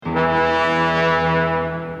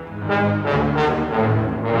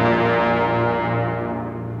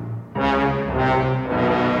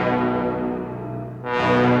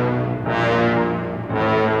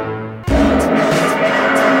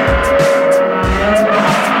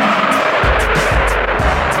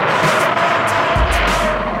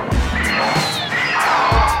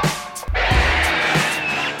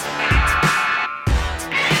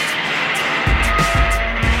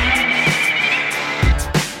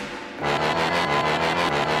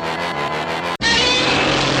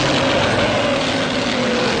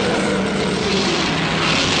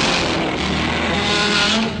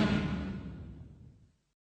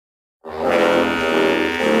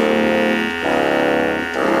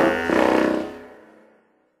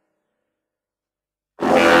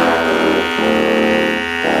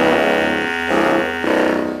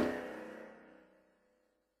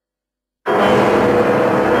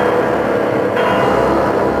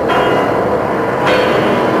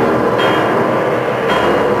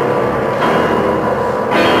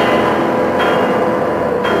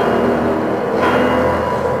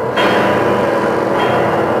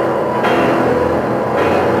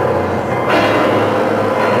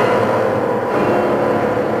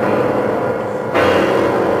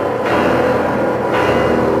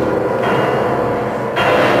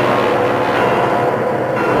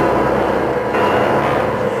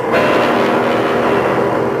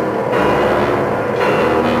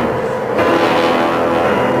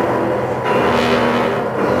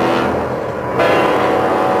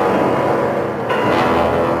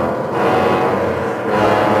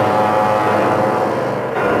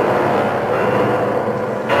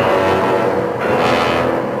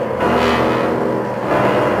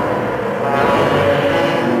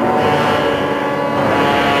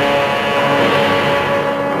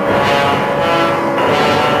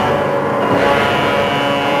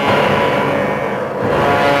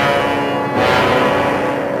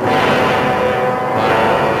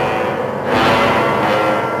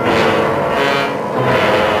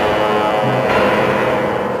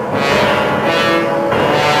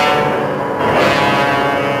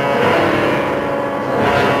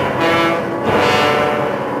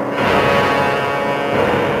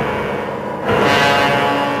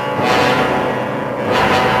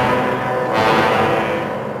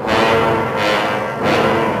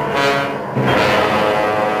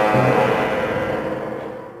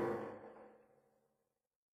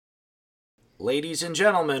Ladies and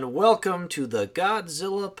gentlemen, welcome to the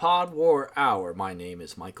Godzilla Pod War Hour. My name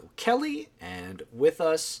is Michael Kelly, and with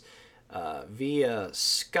us via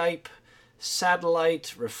Skype,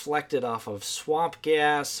 satellite reflected off of swamp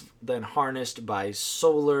gas, then harnessed by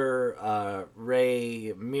solar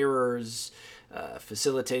ray mirrors,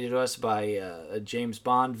 facilitated to us by a James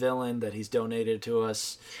Bond villain that he's donated to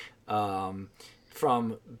us,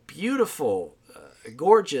 from beautiful,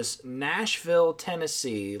 gorgeous Nashville,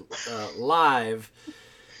 Tennessee, live.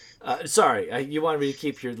 Sorry, you wanted me to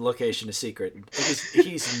keep your location a secret.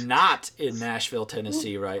 He's not in Nashville,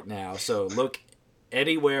 Tennessee right now, so look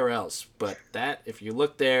anywhere else. But if you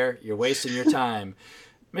look there, you're wasting your time.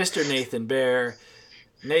 Mr. Nathan Bear.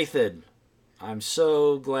 Nathan, I'm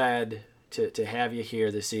so glad to have you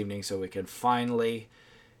here this evening so we can finally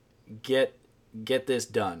get this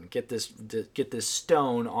done. Get this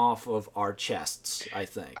stone off of our chests, I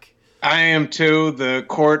think. I am too. The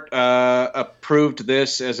court approved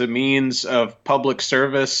this as a means of public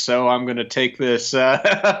service, so I'm going to take this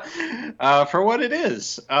for what it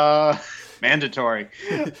is. Mandatory.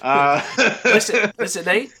 Listen,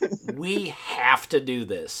 Nate. We have to do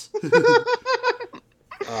this.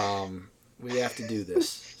 We have to do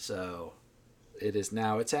this. So it is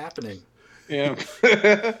now. It's happening. Yeah.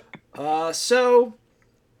 So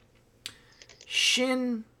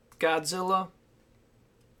Shin Godzilla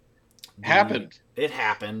happened. It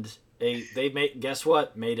happened. They guess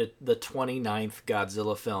what? Made it the 29th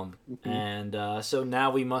Godzilla film, and so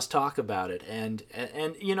now we must talk about it. And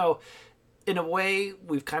you know, in a way,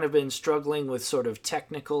 we've kind of been struggling with sort of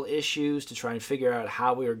technical issues to try and figure out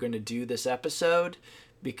how we were going to do this episode,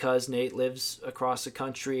 because Nate lives across the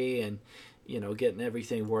country and, you know, getting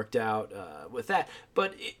everything worked out with that.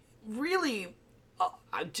 But really,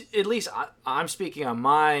 at least I'm speaking on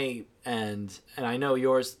my end, and I know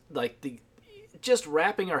yours, like just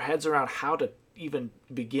wrapping our heads around how to even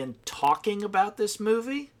begin talking about this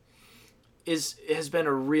movie has been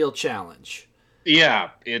a real challenge.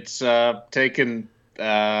 Yeah, it's taken.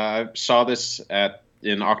 I saw this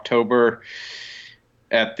in October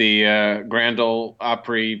at the Grand Ole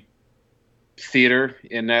Opry Theater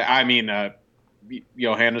in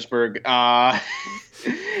Johannesburg, and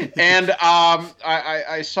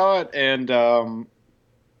I saw it, and the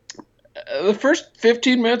first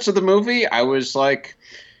 15 minutes of the movie, I was like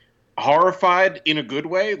horrified in a good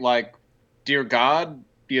way, like, dear God,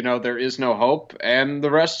 you know, there is no hope. And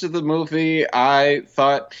the rest of the movie, I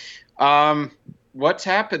thought, what's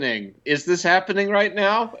happening? Is this happening right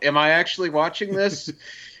now? Am I actually watching this?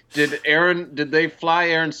 Did they fly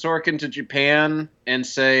Aaron Sorkin to Japan and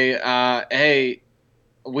say, hey,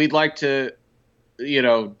 we'd like to, you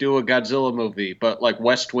know, do a Godzilla movie, but like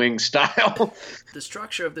West Wing style? The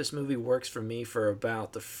structure of this movie works for me for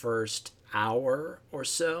about the first hour or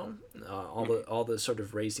so. All the sort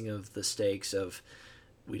of raising of the stakes of,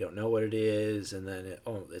 we don't know what it is, and then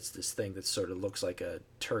it's this thing that sort of looks like a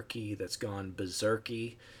turkey that's gone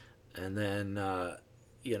berserky, and then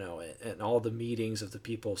you know, and all the meetings of the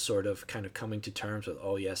people sort of kind of coming to terms with,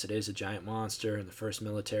 oh yes, it is a giant monster, and the first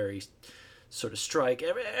military sort of strike,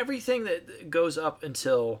 everything that goes up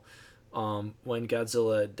until when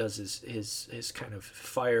Godzilla does his kind of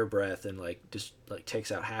fire breath and just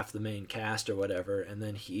takes out half the main cast or whatever, and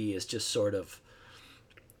then he is just sort of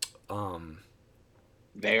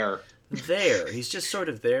there. He's just sort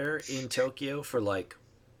of there in Tokyo for like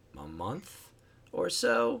a month or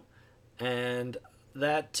so, and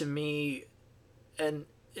that to me, and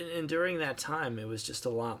during that time, it was just a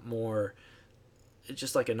lot more,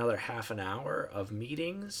 just like another half an hour of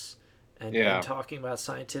meetings and talking about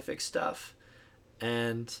scientific stuff,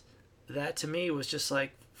 and that to me was just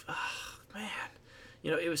like, oh, man, you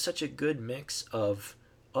know, it was such a good mix of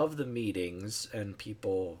the meetings and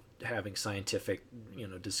people having scientific, you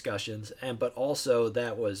know, discussions, but also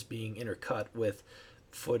that was being intercut with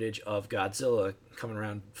footage of Godzilla coming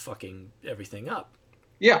around fucking everything up.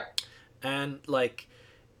 Yeah. And like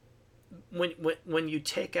when you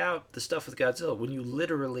take out the stuff with Godzilla, when you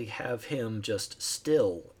literally have him just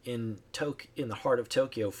still in the heart of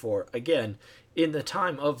Tokyo for, again, in the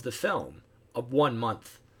time of the film, of 1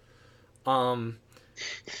 month. And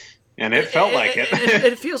it felt like it.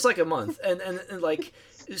 It feels like a month. And like,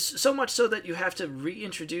 so much so that you have to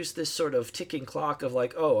reintroduce this sort of ticking clock of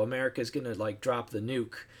like, oh, America's gonna like drop the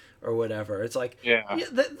nuke or whatever. It's like,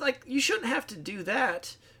 like you shouldn't have to do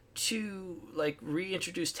that to like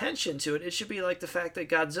reintroduce tension to it. It should be like the fact that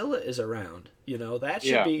Godzilla is around. You know, that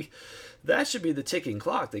should be the ticking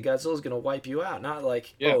clock. That Godzilla's gonna wipe you out, not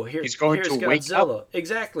like, oh, here's Godzilla. Wake up.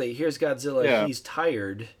 Exactly. Here's Godzilla. Yeah. He's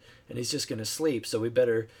tired and he's just gonna sleep. So we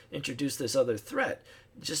better introduce this other threat.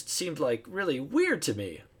 just seemed like really weird to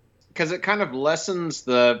me. Because it kind of lessens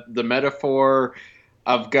the metaphor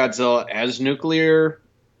of Godzilla as nuclear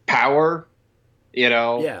power. You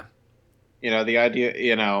know, Yeah. the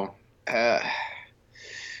idea.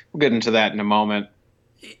 We'll get into that in a moment.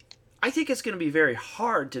 I think it's going to be very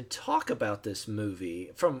hard to talk about this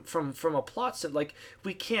movie from a plot stand. Like,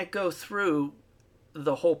 we can't go through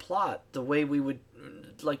the whole plot the way we would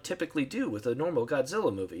like typically do with a normal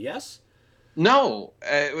Godzilla movie. Yes. No,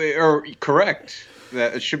 or correct.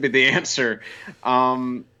 That should be the answer.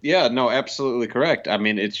 Yeah, no, absolutely correct. I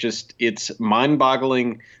mean, it's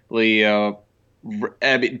mind-bogglingly a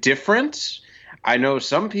bit different. I know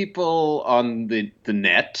some people on the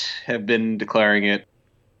net have been declaring it,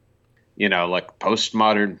 like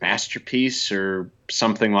postmodern masterpiece or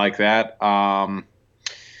something like that. I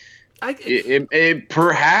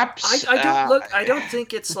Perhaps. I don't look. I don't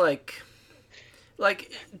think it's like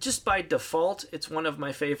just by default it's one of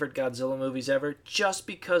my favorite Godzilla movies ever, just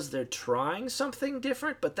because they're trying something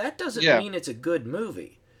different, but that doesn't Yeah. mean it's a good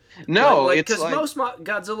movie. No, Like it's because like, most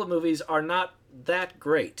Godzilla movies are not that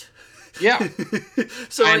great. yeah,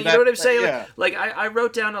 So like, and you know what I'm saying? yeah, Like I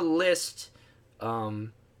wrote down a list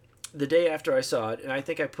the day after I saw it, and I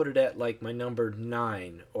think I put it at like my number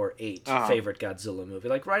 9 or 8 uh-huh. favorite Godzilla movie,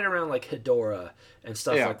 like right around like Hedorah and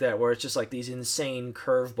stuff Yeah, like that, where it's just like these insane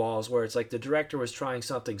curveballs, where it's like the director was trying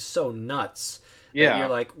something so nuts that you're yeah,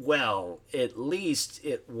 like, well, at least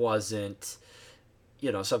it wasn't,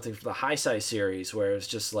 something from the High Sci series where it's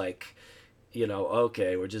just like,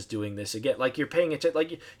 okay, we're just doing this again. Like you're paying attention,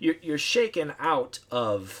 like you're shaken out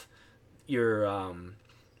of your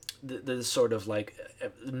the sort of like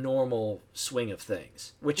normal swing of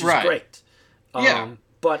things, which is right. great. Yeah.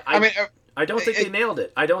 But I mean, I don't think they it, nailed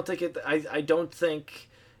it. I don't think it. I don't think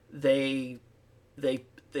they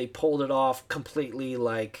they pulled it off completely,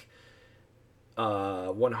 like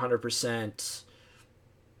 100%.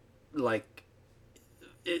 Like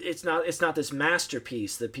it's not this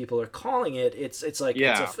masterpiece that people are calling it. It's like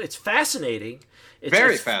yeah, it's fascinating.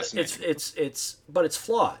 very fascinating. It's but it's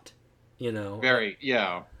flawed. Very,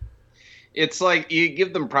 yeah. It's like you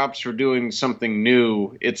give them props for doing something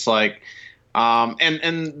new. It's like,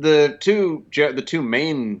 and the two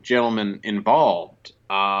main gentlemen involved,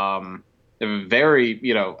 have very,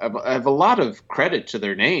 have a lot of credit to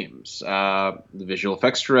their names. The visual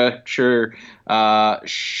effects director,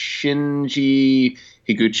 Shinji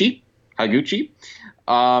Higuchi.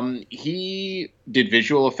 He did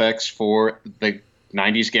visual effects for the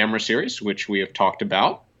 '90s Gamera series, which we have talked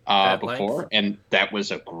about At length. before, and that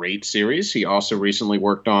was a great series. He also recently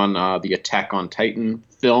worked on the Attack on Titan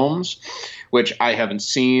films, which I haven't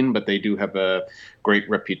seen, but they do have a great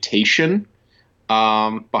reputation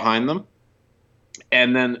behind them.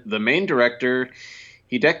 And then the main director,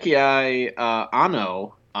 Hideaki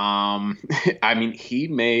Anno, I mean, he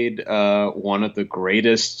made one of the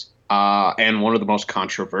greatest and one of the most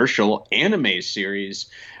controversial anime series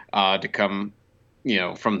to come,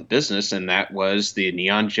 from the business, and that was the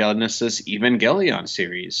Neon Genesis Evangelion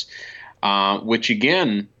series, which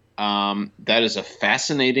again, that is a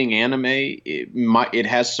fascinating anime. It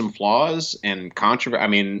has some flaws and controversy. I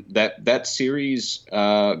mean, that series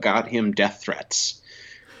got him death threats.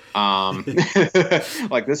 Like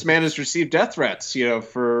this man has received death threats,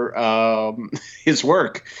 for his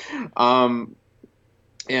work. And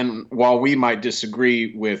while we might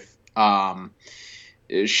disagree with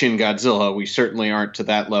Shin Godzilla, we certainly aren't to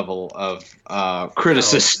that level of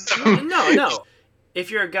criticism. No.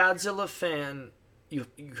 If you're a Godzilla fan, you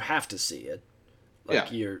have to see it. Yeah.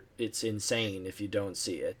 Like it's insane if you don't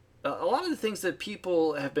see it. A lot of the things that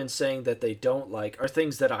people have been saying that they don't like are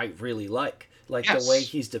things that I really like the way Yes.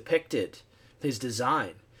 he's depicted, his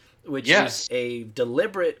design, which is Yes. a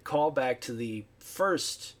deliberate callback to the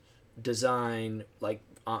first design, like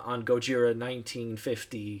on Gojira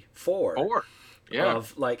 1954. Four. Yeah.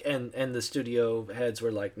 Of like, and the studio heads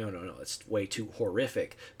were like, no, it's way too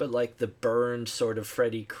horrific, but like the burned sort of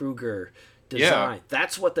Freddy Krueger design, Yeah.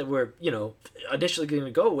 that's what they were initially going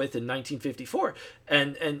to go with in 1954.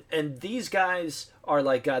 And these guys are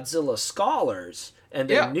like Godzilla scholars, and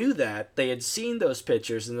they Yeah. knew that. They had seen those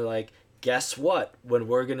pictures, and they're like, guess what, when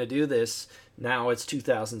we're going to do this, now it's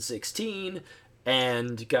 2016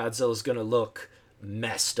 and Godzilla's going to look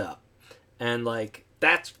messed up. And like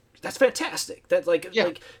that's fantastic. That Yeah.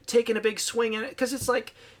 like taking a big swing at it, because it's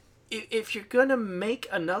like, if you're gonna make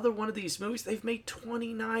another one of these movies, they've made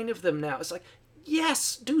 29 of them now. It's like,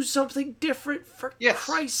 yes, do something different for Yes.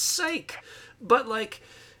 Christ's sake. But like,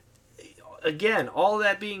 again, all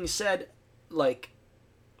that being said, like,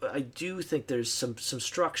 I do think there's some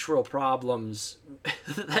structural problems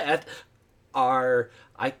that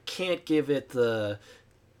I can't give it the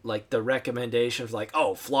recommendation of like,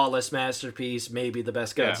 oh, flawless masterpiece, maybe the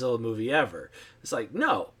best Yeah. Godzilla movie ever. It's like,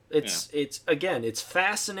 no, it's again, it's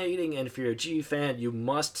fascinating, and if you're a G fan, you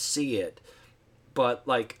must see it. But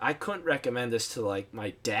like, I couldn't recommend this to like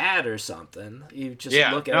my dad or something. You just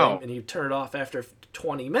Yeah. look at him No. and you turn it off after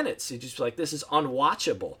 20 minutes. You just like, this is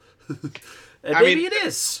unwatchable. And I maybe mean, it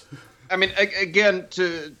is. I mean, again,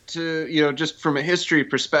 to just from a history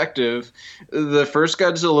perspective, the first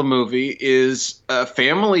Godzilla movie is a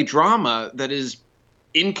family drama that is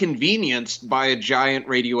inconvenienced by a giant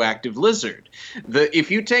radioactive lizard.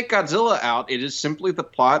 If you take Godzilla out, it is simply the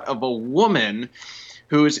plot of a woman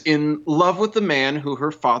who's in love with a man who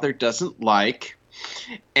her father doesn't like,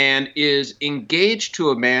 and is engaged to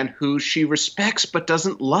a man who she respects but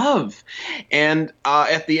doesn't love. And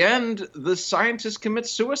at the end, the scientist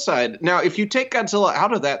commits suicide. Now, if you take Godzilla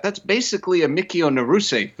out of that, that's basically a Mikio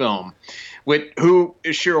Naruse film, who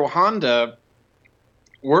Ishiro Honda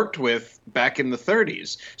worked with back in the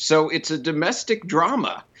 30s. So it's a domestic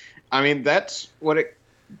drama. I mean, that's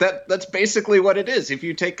basically what it is. If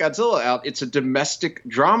you take Godzilla out, it's a domestic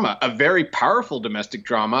drama, a very powerful domestic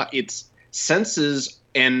drama. Its senses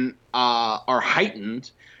are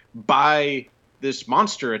heightened by this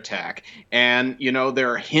monster attack, and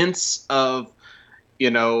there are hints of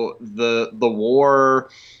the war,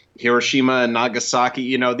 Hiroshima and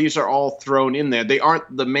Nagasaki. These are all thrown in there. They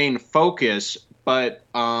aren't the main focus, but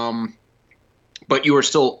you are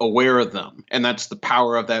still aware of them, and that's the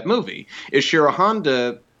power of that movie. Ishiro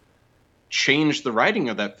Honda changed the writing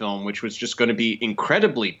of that film, which was just going to be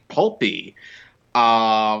incredibly pulpy,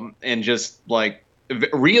 and just like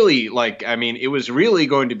really, like, I mean, it was really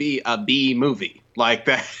going to be a B movie like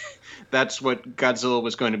that. That's what Godzilla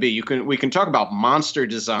was going to be. We can talk about monster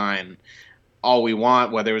design all we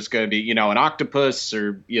want, whether it's going to be an octopus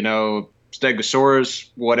or Stegosaurus,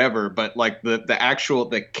 whatever, but like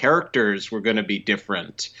the characters were going to be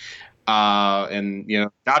different. And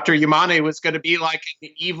Dr. Yamane was going to be like an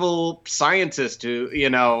evil scientist who,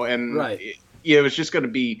 and Right. it was just going to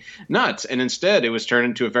be nuts. And instead, it was turned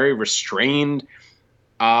into a very restrained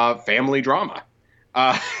family drama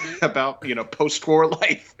about post-war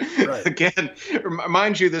life. Right. Again,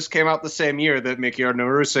 mind you, this came out the same year that Mikio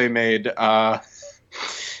Naruse made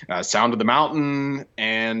Sound of the Mountain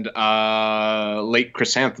and Late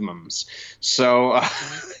Chrysanthemums. So,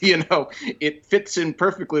 it fits in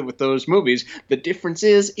perfectly with those movies. The difference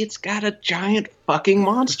is it's got a giant fucking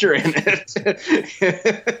monster in it.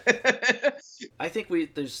 I think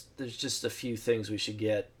there's just a few things we should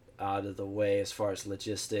get out of the way as far as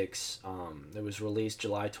logistics. It was released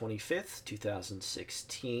July 25th,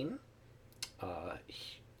 2016,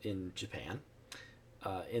 in Japan,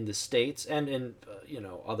 in the States, and in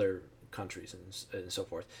other countries and so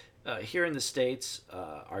forth. Here in the States,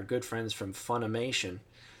 our good friends from Funimation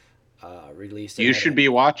released it. You should be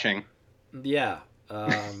watching. Yeah.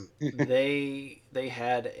 They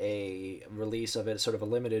had a release of it, sort of a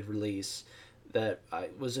limited release that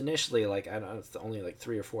was initially like, I don't know, only like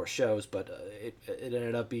 3 or 4 shows, but it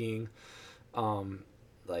ended up being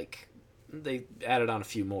like they added on a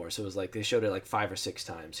few more, so it was like they showed it like 5 or 6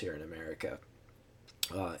 times here in America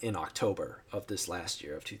in October of this last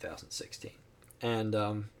year of 2016, and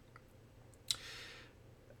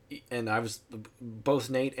I was both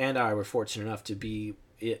Nate and I were fortunate enough to be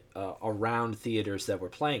around theaters that were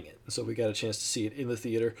playing it, so we got a chance to see it in the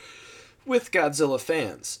theater with Godzilla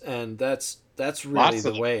fans, and that's really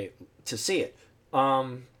the way to see it.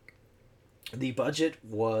 The budget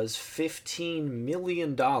was $15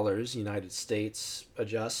 million United States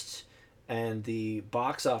adjust, and the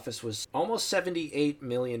box office was almost $78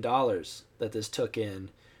 million that this took in,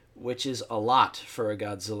 which is a lot for a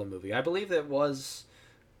Godzilla movie. I believe that was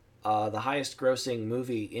the highest grossing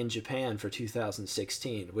movie in Japan for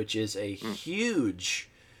 2016, which is a huge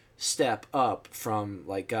step up from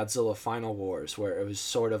like Godzilla Final Wars, where it was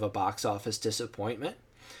sort of a box office disappointment.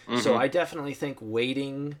 Mm-hmm. So I definitely think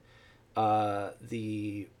waiting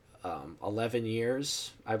the 11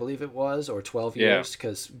 years, I believe it was, or 12 years,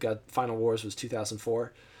 because Final Wars was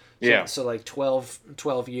 2004. So like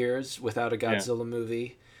 12 years without a Godzilla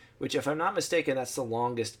movie, which, if I'm not mistaken, that's the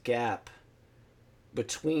longest gap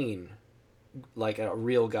between like a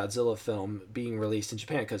real Godzilla film being released in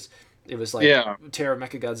Japan, because it was like Terror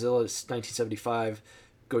Mechagodzilla is 1975,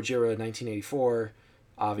 Gojira 1984,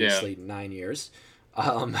 obviously 9 years.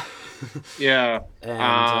 And,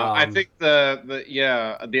 I think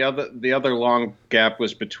the other long gap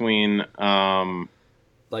was between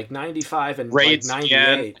like 95 and Raids like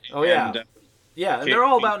 98. And they're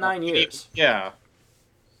all about 9 years. Yeah.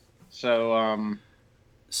 So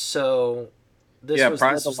This Yeah, was probably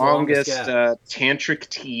this the was the longest longest gap. tantric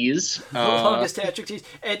tease. The longest Patrick tease,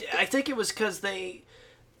 and I think it was because they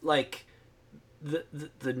like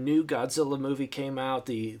the new Godzilla movie came out.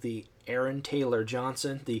 The Aaron Taylor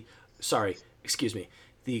Johnson, the sorry, excuse me,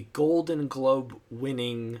 the Golden Globe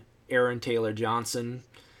winning Aaron Taylor Johnson.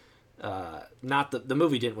 Not the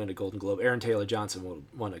movie didn't win a Golden Globe. Aaron Taylor Johnson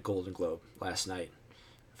won a Golden Globe last night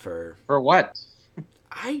for For what?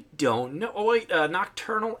 I don't know. Oh wait,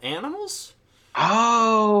 Nocturnal Animals,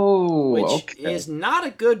 Oh, which okay. is not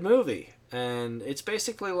a good movie, and it's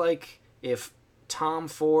basically like if Tom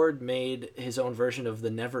Ford made his own version of the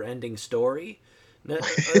Never Ending Story,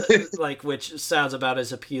 like which sounds about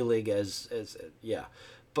as appealing as yeah,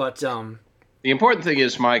 but The important thing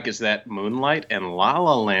is, Mike, is that Moonlight and La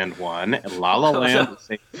La Land won, and La La Land so, is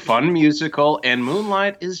a fun musical, and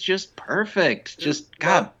Moonlight is just perfect. Just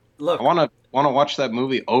God, well, I look, want to watch that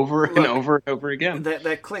movie over and look, over and over again.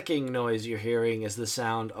 that clicking noise you're hearing is the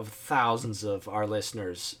sound of thousands of our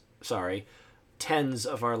listeners. Sorry, tens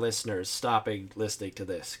of our listeners stopping listening to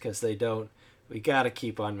this because they don't. We got to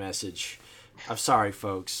keep on message. I'm sorry,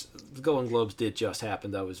 folks. The Golden Globes did just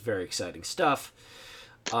happen. That was very exciting stuff.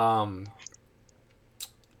 Um,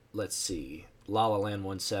 let's see. La La Land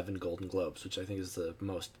won 7 Golden Globes, which I think is the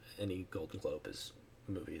most any Golden Globe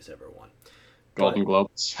movie has ever won. Golden But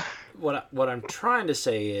Globes. what I'm trying to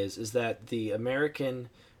say is that the American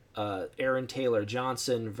Aaron Taylor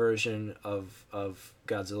Johnson version of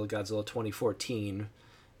Godzilla 2014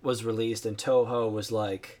 was released, and Toho was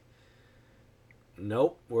like,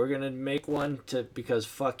 "Nope, we're gonna make one to because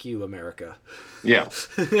fuck you, America." Yeah,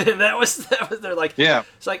 And that was they're like, yeah.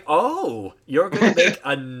 it's like, oh, you're gonna make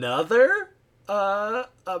another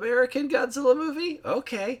American Godzilla movie?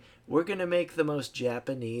 Okay, we're gonna make the most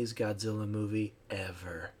Japanese Godzilla movie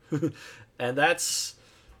ever, and that's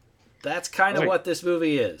kind of Like, what this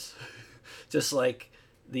movie is. Just like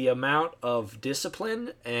the amount of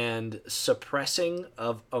discipline and suppressing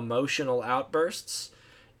of emotional outbursts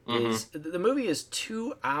mhm. is the movie is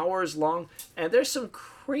 2 hours long, and there's some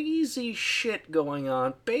crazy shit going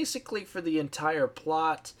on basically for the entire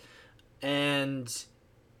plot, and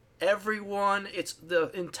everyone it's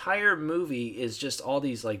the entire movie is just all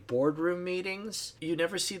these like boardroom meetings. You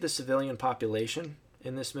never see the civilian population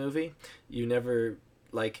in this movie. You never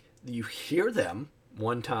like you hear them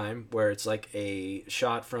one time where it's like a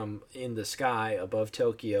shot from in the sky above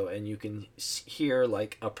Tokyo, and you can hear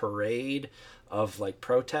like a parade of like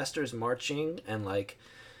protesters marching, and like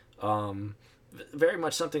um very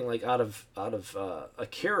much something like out of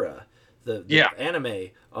Akira, the Yeah, anime,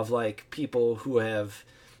 of like people who have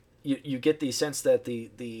you get the sense that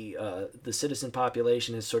the citizen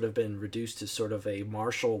population has sort of been reduced to sort of a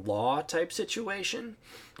martial law type situation,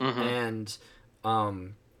 hmm and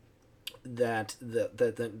um, that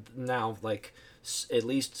now like at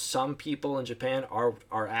least some people in Japan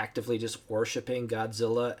are actively just worshiping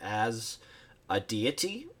Godzilla as a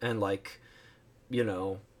deity, and like you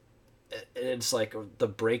know it's like the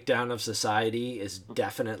breakdown of society is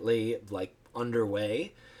definitely like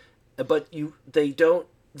underway, but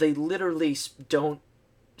they literally don't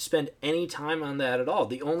spend any time on that at all.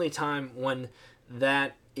 The only time when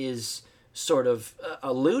that is sort of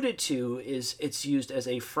alluded to is it's used as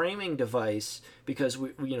a framing device, because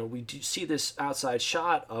we do see this outside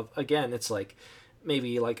shot of, again, it's like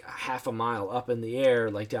maybe like half a mile up in the air,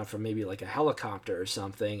 like down from maybe like a helicopter or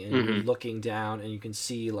something, and you're hmm looking down and you can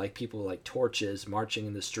see like people like torches marching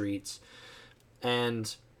in the streets,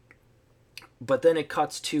 and but then it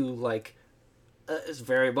cuts to like it's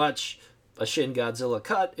very much a Shin Godzilla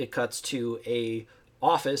cut. It cuts to a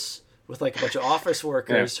office with like a bunch of office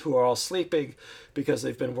Yeah. workers who are all sleeping because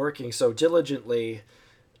they've been working so diligently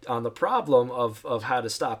on the problem of how to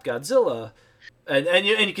stop Godzilla, and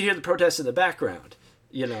you can hear the protests in the background,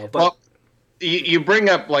 but Well, you bring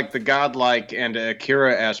up like the godlike and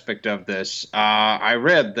Akira aspect of this. I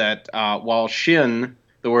read that while Shin,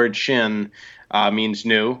 the word Shin, means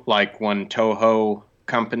new, like when Toho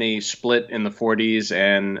company split in the 40s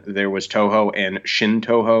and there was Toho and Shin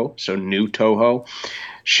Toho, so new Toho.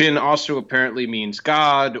 Shin also apparently means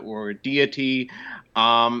god or deity.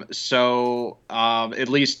 At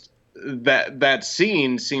least that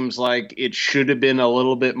scene seems like it should have been a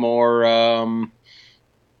little bit more.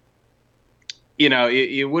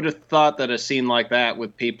 You would have thought that a scene like that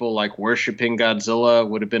with people like worshiping Godzilla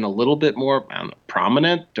would have been a little bit more, I don't know,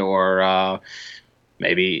 prominent, or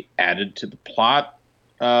maybe added to the plot,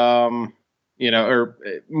 or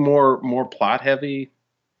more plot heavy.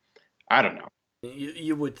 I don't know.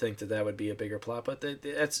 you would think that would be a bigger plot, but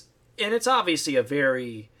that's and it's obviously a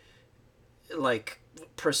very like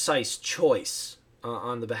precise choice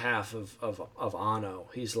on the behalf of Anno.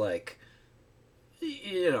 He's like,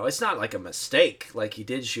 it's not like a mistake. Like he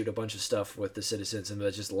did shoot a bunch of stuff with the citizens and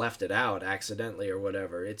just left it out accidentally or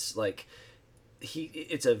whatever. It's like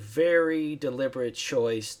it's a very deliberate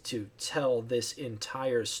choice to tell this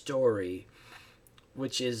entire story,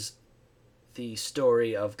 which is the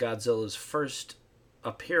story of Godzilla's first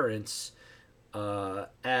appearance,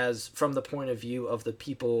 as from the point of view of the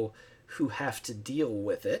people who have to deal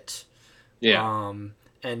with it. Yeah.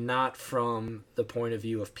 And not from the point of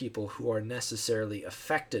view of people who are necessarily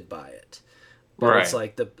affected by it. But Right. it's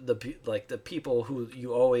like the people who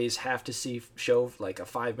you always have to show like a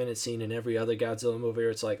 5-minute scene in every other Godzilla movie where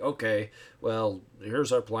it's like, okay, well,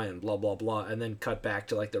 here's our plan, blah blah blah, and then cut back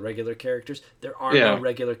to like the regular characters. There are no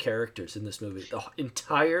regular characters in this movie. The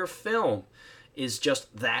entire film is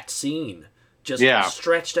just that scene, just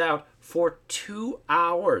stretched out for 2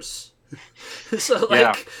 hours. So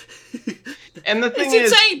like, and the thing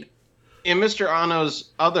it's insane. In Mr. Anno's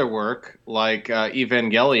other work, like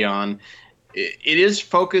Evangelion, it is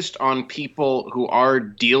focused on people who are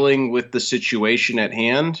dealing with the situation at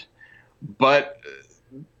hand, but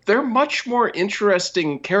they're much more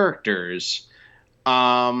interesting characters.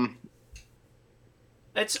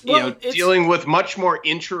 Dealing with much more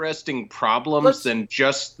interesting problems than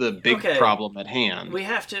just the big problem at hand. We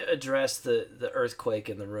have to address the earthquake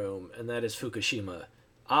in the room, and that is Fukushima.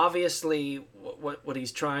 Obviously, what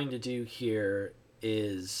he's trying to do here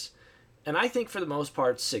is, and I think for the most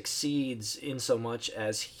part succeeds in so much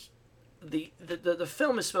as the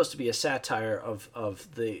film is supposed to be a satire of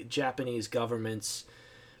the Japanese government's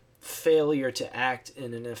failure to act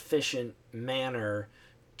in an efficient manner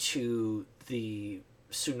to the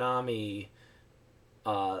tsunami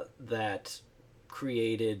that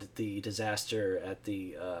created the disaster at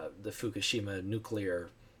the Fukushima nuclear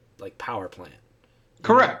power plant.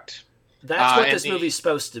 Correct. That's what this movie's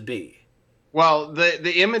supposed to be. Well,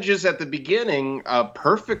 the images at the beginning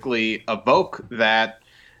perfectly evoke that.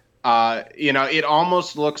 It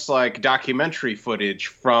almost looks like documentary footage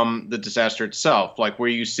from the disaster itself, like where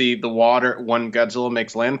you see the water when Godzilla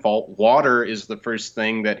makes landfall. Water is the first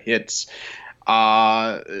thing that hits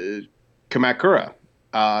Kamakura.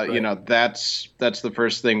 Right. That's the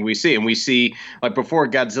first thing we see, and we see before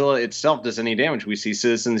Godzilla itself does any damage, we see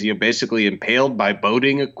citizens basically impaled by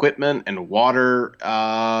boating equipment and water.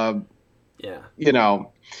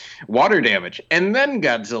 Water damage, and then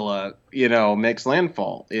Godzilla, makes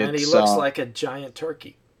landfall. And he looks like a giant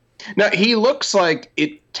turkey. Now he looks like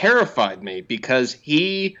it terrified me because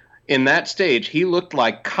in that stage, he looked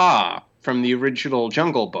like Ka from the original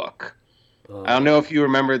Jungle Book. I don't know if you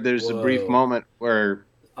remember. There's a brief moment where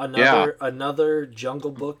another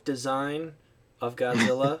Jungle Book design of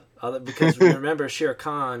Godzilla, because remember Shere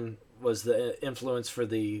Khan was the influence for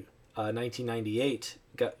the 1998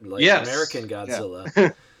 American Godzilla. Yeah.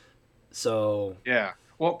 So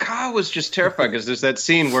well, Ka was just terrified because there's that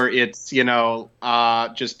scene where it's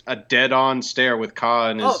just a dead-on stare with Ka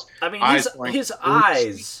and his his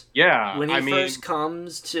eyes. Yeah, when he first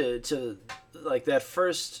comes to that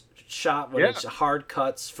first shot when it's hard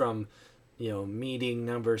cuts from meeting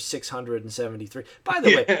number 673. By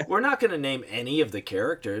the way, we're not going to name any of the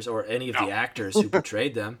characters or any of the actors who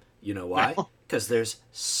portrayed them. You know why? Because there's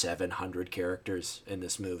 700 characters in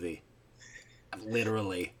this movie.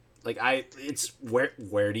 Literally. It's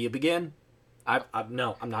where do you begin? I'm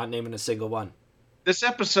not naming a single one. This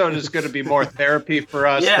episode is going to be more therapy for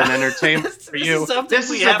us than entertainment for you. This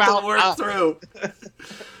is have to work through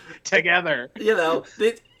together.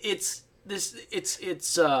 It's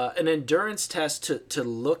an endurance test to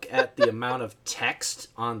look at the amount of text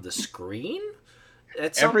on the screen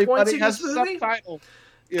at some points in this movie. Subtitle.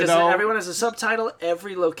 Because everyone has a subtitle,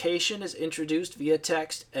 every location is introduced via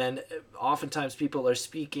text, and oftentimes people are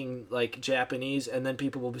speaking Japanese, and then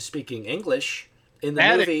people will be speaking English in the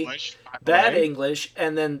movie. Bad English,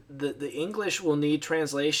 and then the English will need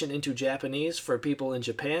translation into Japanese for people in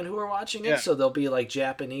Japan who are watching it, so there'll be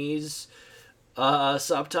Japanese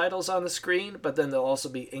subtitles on the screen, but then there'll also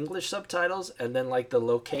be English subtitles, and then the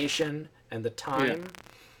location and the time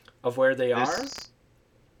of where they are.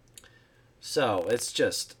 So it's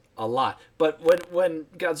just a lot. But when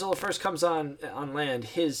Godzilla first comes on land,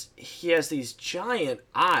 he has these giant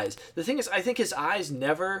eyes. The thing is, I think his eyes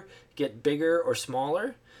never get bigger or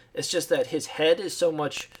smaller. It's just that his head is so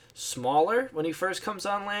much smaller when he first comes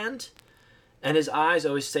on land, and his eyes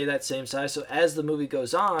always stay that same size. So as the movie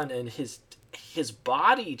goes on, and his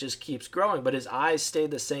body just keeps growing, but his eyes stay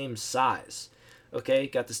the same size. Okay,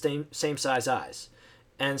 got the same size eyes,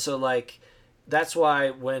 and so that's why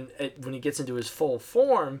when he gets into his full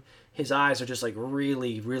form, his eyes are just like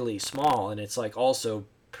really really small, and it's like also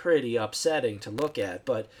pretty upsetting to look at.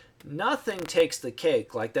 But nothing takes the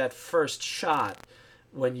cake like that first shot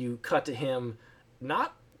when you cut to him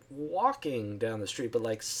not walking down the street but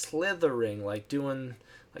like slithering, like doing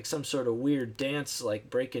like some sort of weird dance, like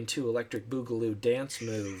breaking two electric boogaloo dance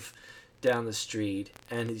move down the street,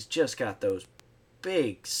 and he's just got those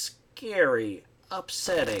big scary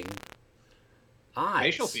upsetting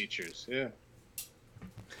Facial eyes. features, yeah.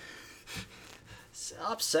 It's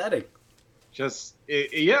upsetting.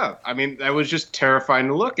 Yeah. I mean, that was just terrifying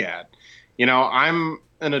to look at. You know, I'm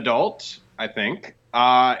an adult, I think,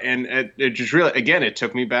 and it just really, again, it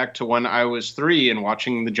took me back to when I was 3 and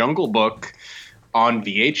watching The Jungle Book on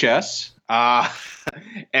VHS.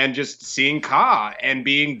 And just seeing Ka and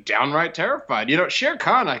being downright terrified. You know, Shere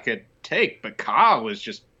Khan I could take, but Ka was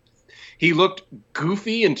just, he looked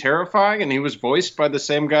goofy and terrifying, and he was voiced by the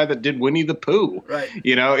same guy that did Winnie the Pooh. Right.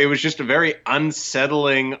 You know, it was just a very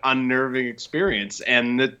unsettling, unnerving experience.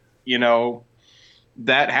 And that, you know,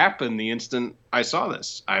 that happened the instant I saw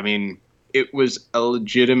this. I mean, it was a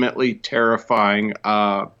legitimately terrifying.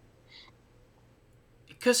 Because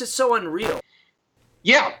it's so unreal.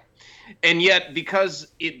 Yeah. And yet, because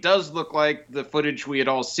it does look like the footage we had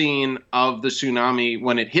all seen of the tsunami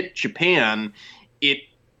when it hit Japan, it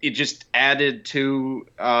just added to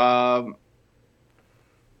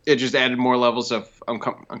it just added more levels of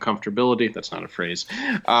uncomfortability. That's not a phrase.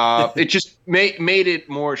 It just made it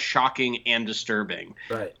more shocking and disturbing.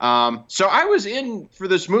 Right. So I was in for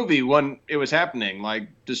this movie when it was happening, like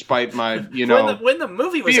despite my when the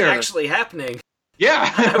movie was fear. actually happening.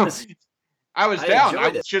 Yeah. I was down. I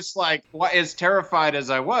was it. just like, as terrified as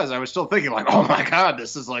I was still thinking like, oh my God,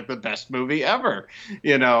 this is like the best movie ever.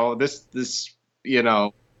 You know, this is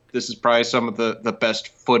probably some of the best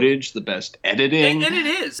footage, the best editing. And it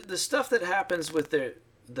is. The stuff that happens with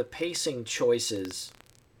the pacing choices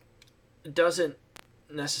doesn't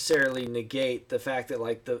necessarily negate the fact that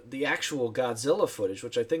like the actual Godzilla footage,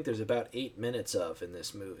 which I think there's about 8 minutes of in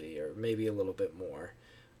this movie, or maybe a little bit more,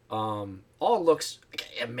 all looks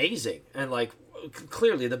amazing and like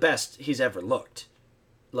clearly the best he's ever looked,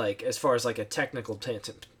 like as far as like a technical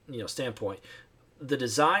standpoint. The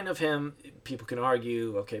design of him, people can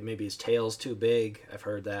argue, okay, maybe his tail's too big. I've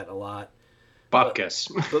heard that a lot.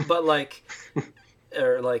 Bupkis. But like,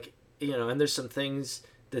 or like, you know, and there's some things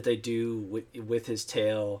that they do with his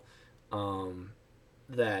tail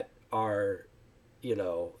that are, you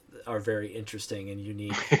know, are very interesting and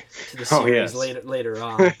unique to the series later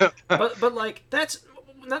on. But like that's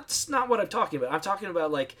not what I'm talking about. I'm talking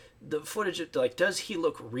about like the footage of, like, does he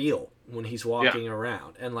look real when he's walking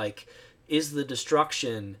around, and like, is the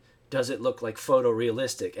destruction, does it look like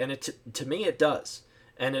photorealistic? And to me it does,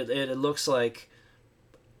 and it looks like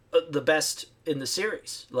the best in the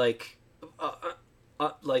series, like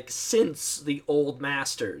since the old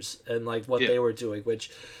masters and like what they were doing,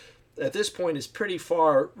 which at this point is pretty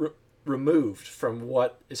far removed from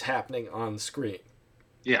what is happening on screen.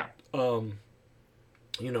 Yeah.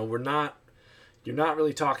 You know, you're not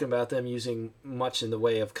really talking about them using much in the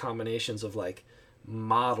way of combinations of like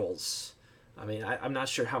models. I mean, I'm not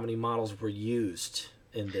sure how many models were used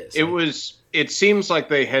in this. It seems like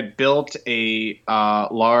they had built a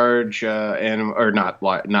large not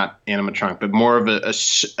animatronic, but more of a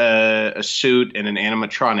suit and an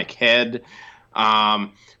animatronic head.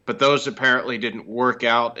 But those apparently didn't work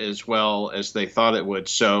out as well as they thought it would.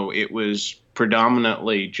 So it was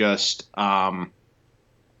predominantly just, like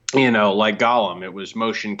Gollum. It was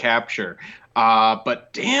motion capture,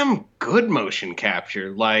 but damn good motion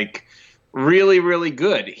capture. Like, really, really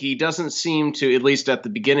good. He doesn't seem to, at least at the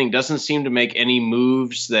beginning, doesn't seem to make any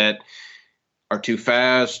moves that are too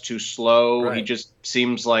fast, too slow. Right. He just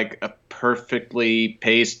seems like a perfectly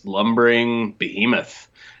paced, lumbering behemoth.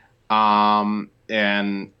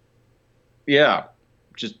 And yeah,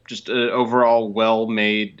 just an overall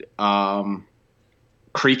well-made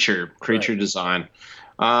creature design.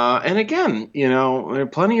 And again, there are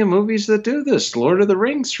plenty of movies that do this. Lord of the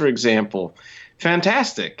Rings, for example.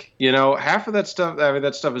 Fantastic. Half of that stuff,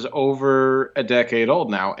 that stuff is over a decade old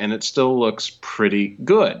now, and it still looks pretty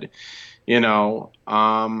good.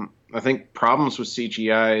 I think problems with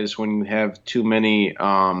CGI is when you have too many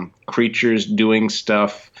creatures doing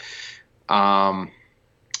stuff. And,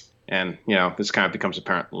 this kind of becomes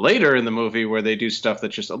apparent later in the movie where they do stuff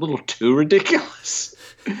that's just a little too ridiculous.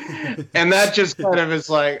 And that just kind of is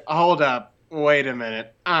like, hold up, wait a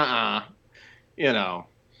minute. Yeah.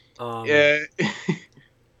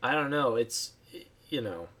 I don't know. It's,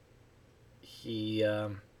 he,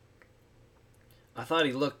 I thought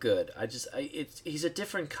he looked good. He's a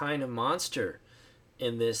different kind of monster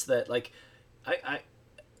in this. That like, I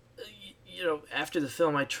after the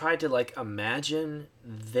film, I tried to like imagine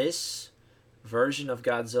this version of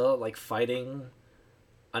Godzilla like fighting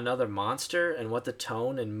another monster and what the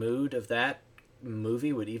tone and mood of that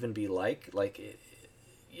movie would even be like. Like,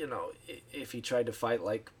 if he tried to fight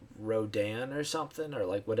like Rodan or something, or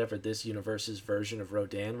like whatever this universe's version of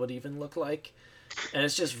Rodan would even look like. And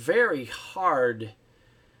it's just very hard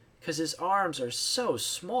because his arms are so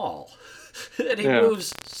small and he Yeah.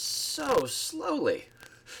 moves so slowly.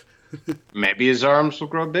 Maybe his arms will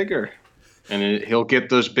grow bigger, and he'll get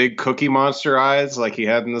those big Cookie Monster eyes like he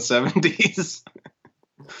had in the 70s.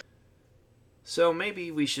 So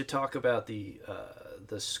maybe we should talk about the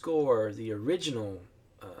score, the original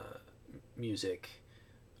music.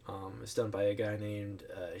 It's done by a guy named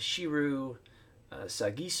Shiru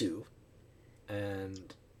Sagisu,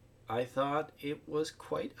 and I thought it was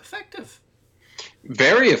quite effective.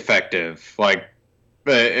 Very effective. Like,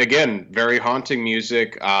 again, very haunting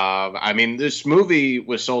music. I mean, this movie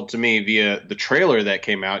was sold to me via the trailer that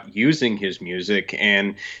came out using his music,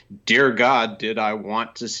 and dear God, did I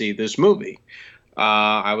want to see this movie.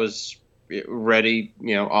 I was ready,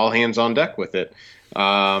 all hands on deck with it.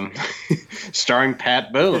 Starring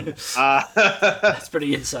Pat Boone. That's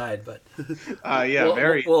pretty inside, but Yeah,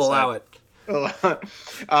 very we'll inside. allow it.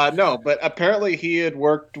 No, but apparently he had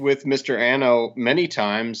worked with Mr. Anno many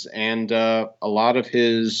times, and a lot of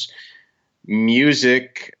his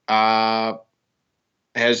music has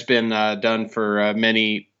been done for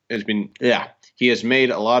many. Has been yeah. He has made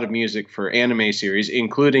a lot of music for anime series,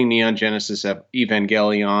 including Neon Genesis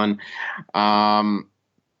Evangelion,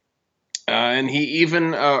 and he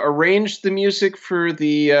even arranged the music for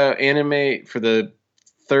the anime for the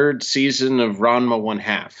third season of Ranma One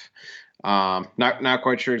Half. Not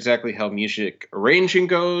quite sure exactly how music arranging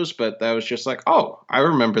goes, but that was just like, oh, I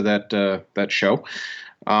remember that show.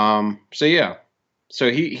 So yeah,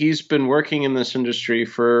 so he's been working in this industry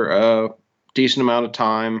for a decent amount of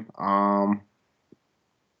time,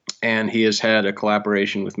 and he has had a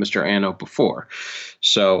collaboration with Mr. Anno before.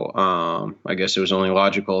 So I guess it was only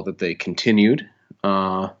logical that they continued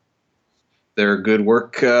their good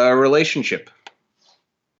work relationship.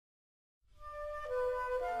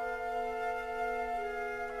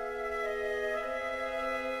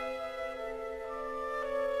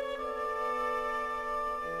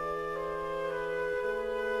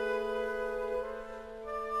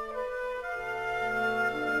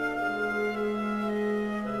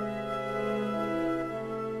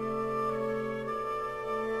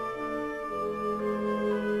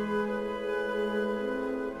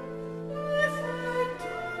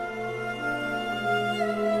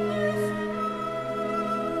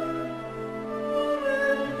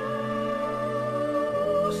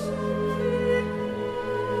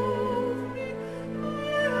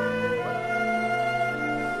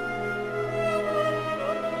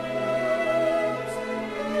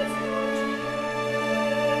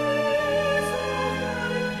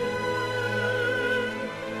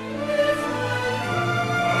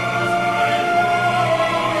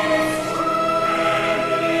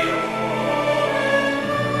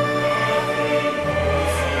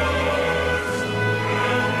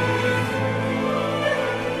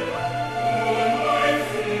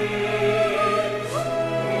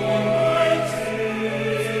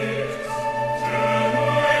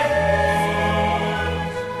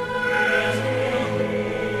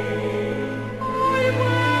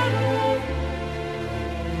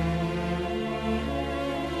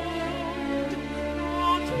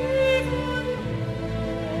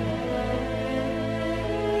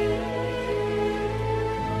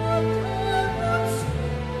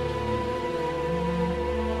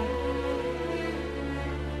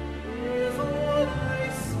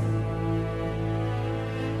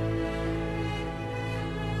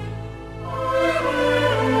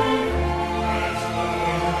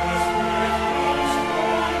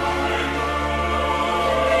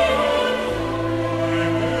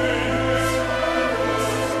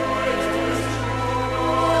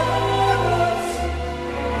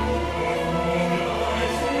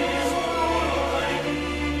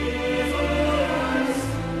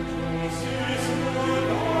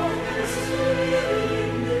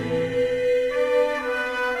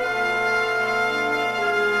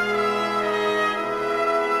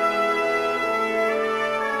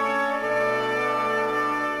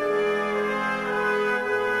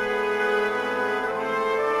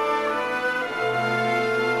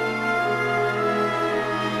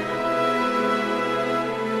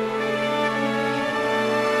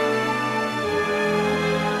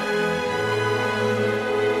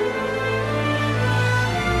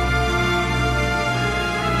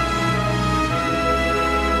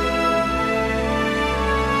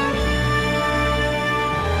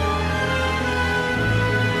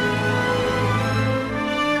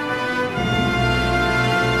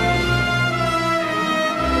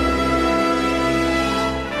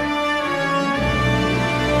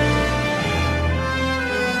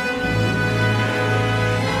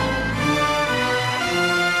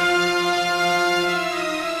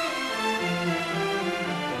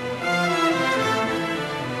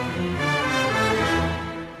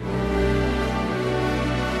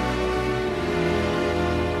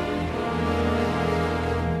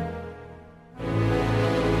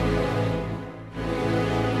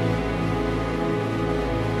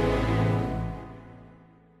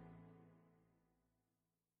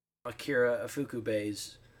 Akira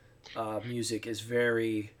Ifukube's music is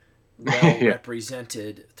very well Yeah.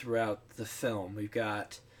 represented throughout the film. We've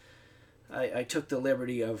got I took the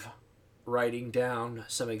liberty of writing down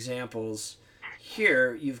some examples.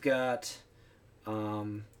 Here you've got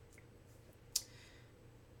um,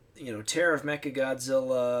 Terror of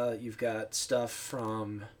Mechagodzilla. You've got stuff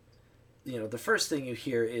from the first thing you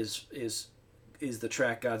hear is the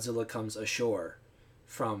track Godzilla Comes Ashore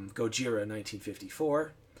from Gojira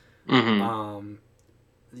 1954. Hmm. Um,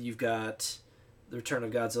 you've got the Return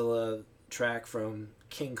of Godzilla track from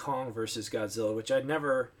King Kong versus Godzilla, which I'd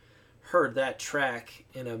never heard that track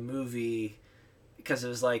in a movie because it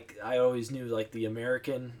was like I always knew like the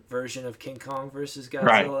American version of King Kong versus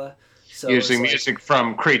Right. Godzilla. So it was Using like music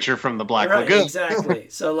from Creature from the Black right, Lagoon. exactly.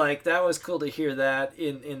 So like that was cool to hear that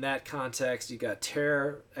in that context. You got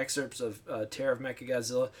Terror excerpts of Terror of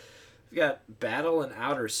Mechagodzilla. You got Battle in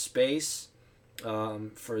Outer Space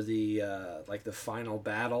for the like the final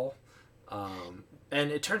battle. And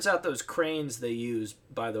it turns out those cranes they use,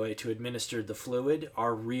 by the way, to administer the fluid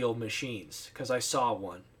are real machines because I saw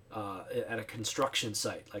one at a construction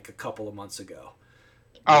site like a couple of months ago.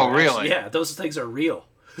 Oh, They're actually, really? yeah, those things are real.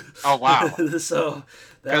 Oh, wow. So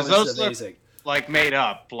that Because was those look amazing. like made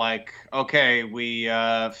up. Like, okay, we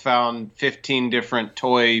found 15 different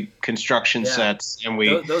toy construction Yeah, sets, and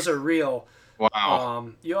we, those are real. wow.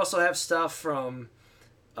 You also have stuff from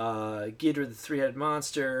Ghidorah the Three-Headed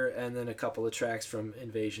Monster, and then a couple of tracks from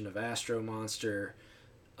Invasion of Astro Monster,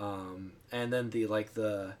 and then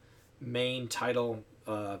the main title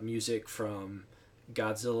music from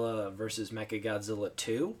Godzilla versus Mechagodzilla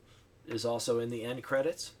 2 is also in the end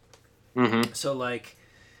credits. Hmm. So like,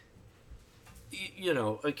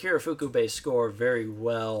 Akira Fukube's score very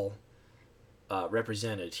well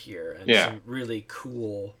represented here, and Yeah. some really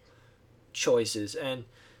cool choices. And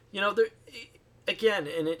there again,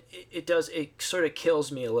 and it sort of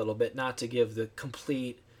kills me a little bit not to give the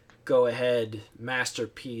complete go ahead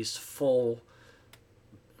masterpiece full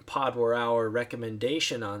Pod War Hour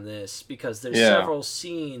recommendation on this because there's Yeah. several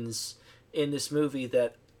scenes in this movie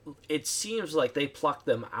that it seems like they plucked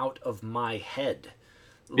them out of my head.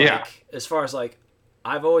 Yeah. Like as far as like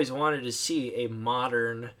I've always wanted to see a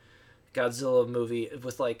modern Godzilla movie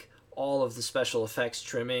with like all of the special effects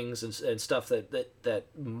trimmings and stuff that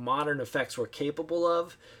modern effects were capable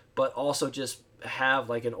of, but also just have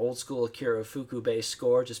like an old school Akira Ifukube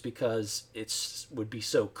score just because it's would be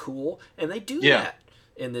so cool. And they do Yeah. that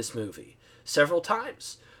in this movie several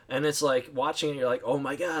times. And it's like watching it, you're like, oh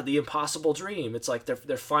my god, the impossible dream. It's like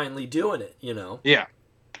they're finally doing it. Yeah.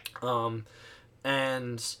 Um,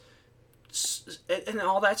 and and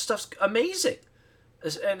all that stuff's amazing.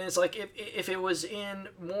 And it's like if it was in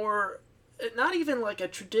more, not even like a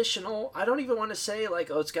traditional. I don't even want to say like,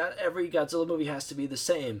 oh, it's got every Godzilla movie has to be the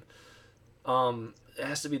same. It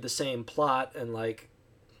has to be the same plot and like,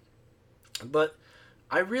 but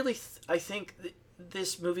I really I think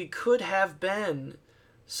this movie could have been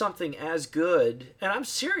something as good, and I'm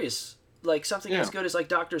serious, like something Yeah. as good as like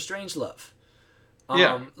Doctor Strangelove.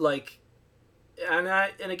 Yeah. Like, and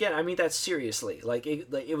again, I mean that seriously. Like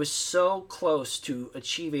it was so close to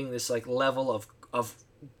achieving this like level of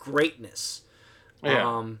greatness.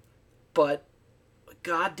 Yeah. But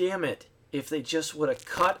god damn it, if they just would have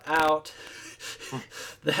cut out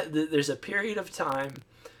that there's a period of time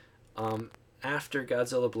after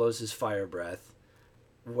Godzilla blows his fire breath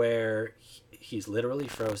where he's literally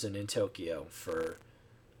frozen in Tokyo for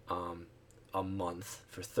a month,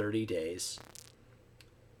 for 30 days,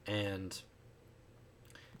 and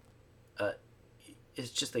it's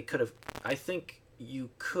just they could have. I think you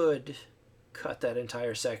could cut that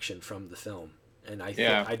entire section from the film, and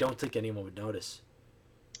Yeah. I don't think anyone would notice.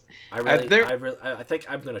 There, I think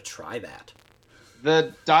I'm gonna try that.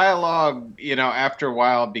 the dialogue, after a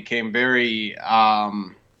while became very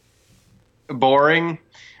boring.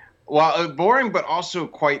 Well, boring, but also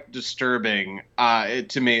quite disturbing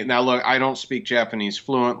to me. Now, look, I don't speak Japanese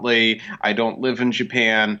fluently. I don't live in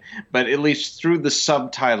Japan, but at least through the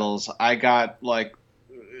subtitles, I got like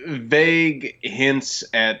vague hints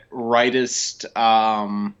at rightist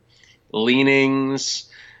leanings.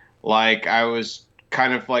 Like I was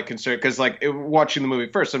kind of like concerned because like watching the movie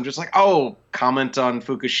first, I'm just like, oh, comment on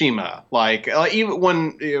Fukushima. Like even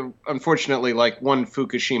when unfortunately, like when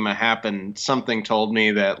Fukushima happened, something told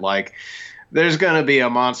me that like there's gonna be a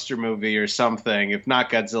monster movie or something, if not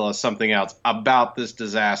Godzilla, something else about this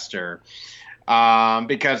disaster,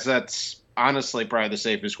 because that's honestly probably the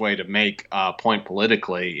safest way to make a point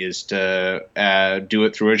politically is to do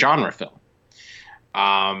it through a genre film.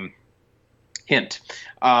 Hint.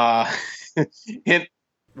 Uh, hint.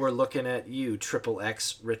 we're looking at you, Triple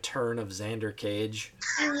X Return of Xander Cage.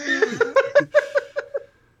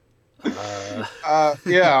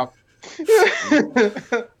 Yeah.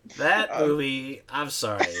 That movie, I'm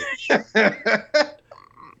sorry.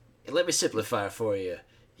 Let me simplify it for you.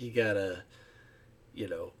 You gotta,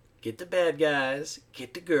 get the bad guys,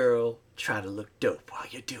 get the girl, try to look dope while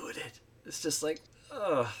you're doing it. It's just like,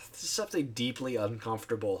 there's something deeply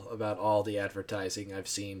uncomfortable about all the advertising I've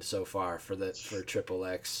seen so far for Triple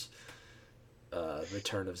X.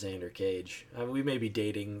 Return of Xander Cage. I mean, we may be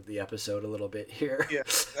dating the episode a little bit here Yeah.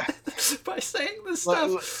 by saying this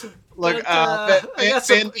stuff. Look, I got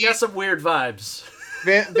some weird vibes.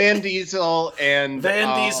 Van Diesel and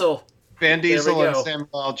Van Diesel and Samuel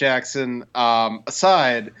L. Jackson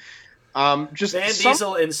aside, just Van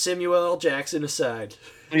Diesel and Samuel L. Jackson aside.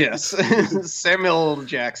 Yes, Samuel L.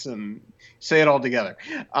 Jackson. Say it all together.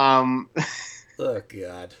 Oh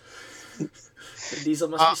God, Van Diesel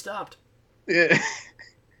must be stopped.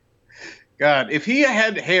 God, if he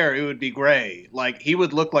had hair, it would be gray. Like, he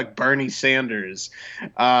would look like Bernie Sanders.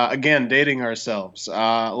 Again, dating ourselves.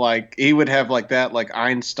 Like, he would have like that, like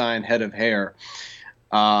Einstein head of hair,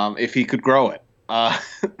 if he could grow it.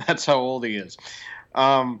 That's how old he is.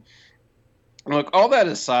 Look, all that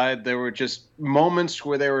aside, there were just moments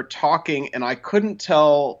where they were talking, and I couldn't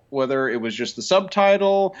tell whether it was just the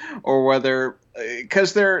subtitle or whether,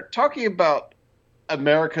 because they're talking about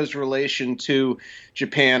America's relation to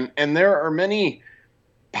Japan, and there are many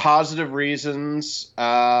positive reasons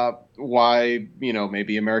why,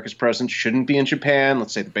 maybe America's presence shouldn't be in Japan.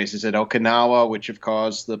 Let's say the bases at Okinawa, which have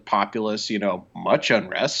caused the populace, much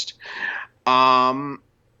unrest. And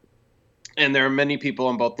there are many people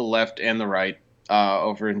on both the left and the right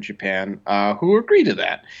over in Japan who agree to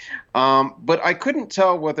that. But I couldn't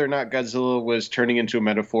tell whether or not Godzilla was turning into a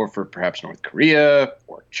metaphor for perhaps North Korea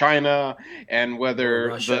or China, and whether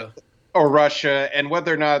Russia, and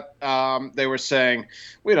whether or not they were saying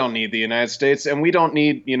we don't need the United States and we don't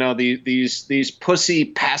need these pussy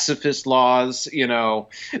pacifist laws.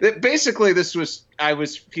 Basically I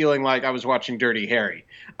was feeling like I was watching Dirty Harry.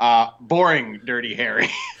 Boring Dirty Harry.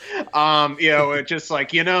 Just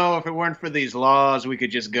like, if it weren't for these laws, we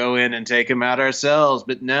could just go in and take them out ourselves.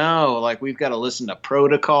 But no, like, we've got to listen to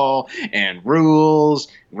protocol and rules,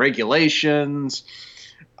 regulations.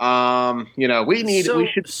 We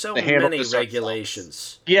should so many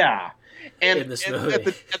regulations. Yeah. And in this movie.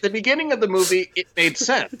 At the beginning of the movie, it made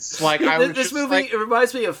sense. Like, this movie, it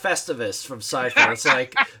reminds me of Festivus from Sci-Fi. It's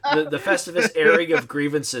like the Festivus airing of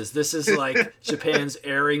grievances. This is like Japan's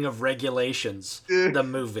airing of regulations. The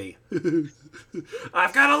movie.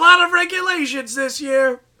 I've got a lot of regulations this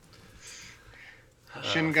year.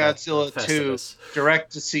 Shin Godzilla 2,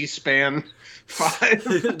 direct to C-SPAN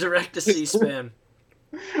 5. Direct to C-SPAN.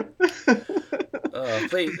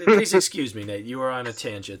 Please excuse me, Nate. You were on a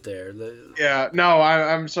tangent there. Yeah, no,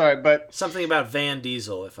 I'm sorry, but something about Van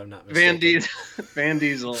Diesel, if I'm not mistaken. Van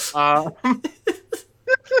Diesel.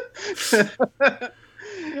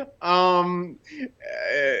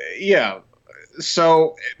 Yeah.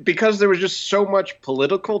 So, because there was just so much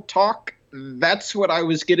political talk, that's what I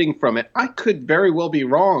was getting from it. I could very well be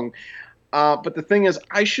wrong, but the thing is,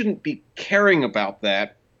 I shouldn't be caring about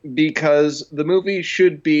that. Because the movie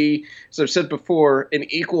should be, as I've said before, an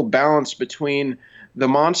equal balance between the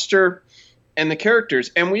monster and the characters.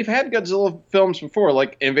 And we've had Godzilla films before,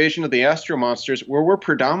 like Invasion of the Astro Monsters, where we're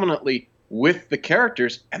predominantly with the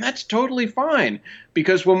characters, and that's totally fine.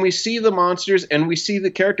 Because when we see the monsters and we see the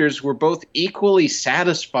characters, we're both equally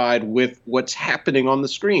satisfied with what's happening on the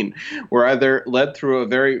screen. We're either led through a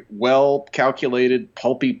very well-calculated,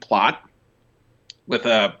 pulpy plot with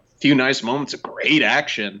a few nice moments of great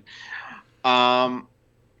action, but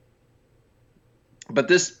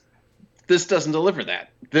this doesn't deliver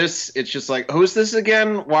that. It's just like, who's this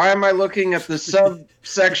again? Why am I looking at the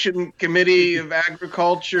subsection committee of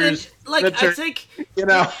agriculture's? And, I think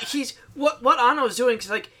he's what Anno's doing.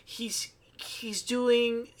 Cause like he's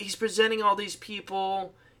presenting all these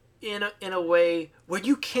people in a way where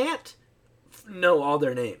you can't know all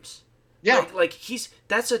their names. Yeah,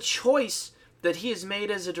 that's a choice that he has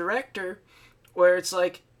made as a director, where it's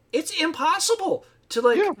like, it's impossible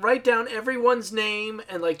to write down everyone's name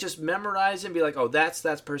and just memorize and be like, oh, that's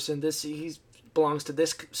person. He belongs to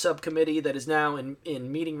this subcommittee that is now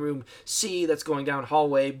in meeting room C that's going down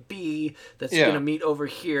hallway B that's going to meet over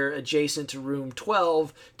here adjacent to room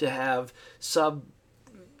 12 to have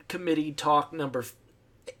subcommittee talk number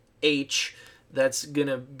H that's going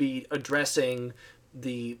to be addressing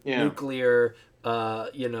the nuclear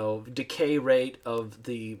decay rate of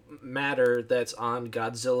the matter that's on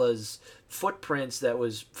Godzilla's footprints that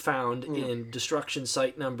was found in destruction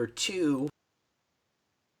site number 2.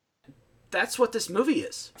 That's what this movie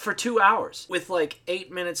is for 2 hours, with like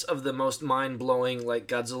 8 minutes of the most mind-blowing like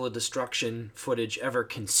Godzilla destruction footage ever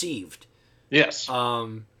conceived. Yes.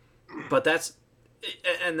 But that's,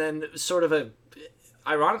 and then sort of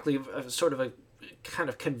ironically, sort of a kind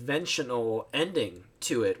of conventional ending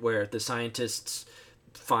to it, where the scientists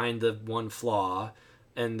find the one flaw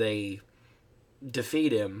and they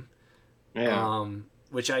defeat him. Yeah.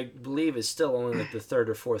 Which I believe is still only like the third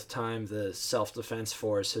or fourth time the self-defense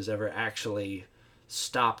force has ever actually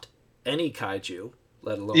stopped any kaiju,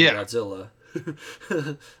 let alone Godzilla.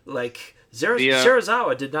 Like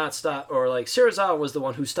Serizawa did not stop, or like Serizawa was the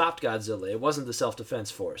one who stopped Godzilla. It wasn't the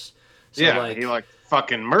self-defense force. So, he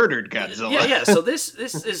fucking murdered Godzilla. Yeah. So this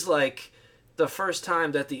is like the first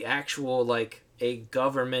time that the actual like a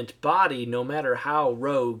government body, no matter how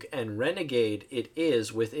rogue and renegade it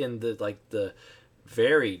is within the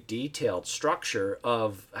very detailed structure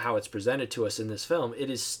of how it's presented to us in this film, it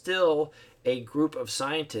is still a group of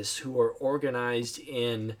scientists who are organized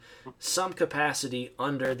in some capacity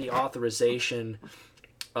under the authorization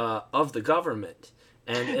of the government,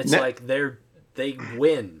 and it's like they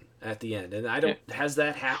win at the end. And I don't has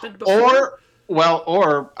that happened before?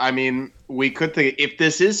 Or I mean, we could think, if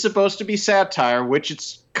this is supposed to be satire, which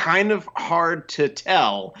it's kind of hard to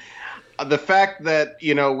tell. The fact that,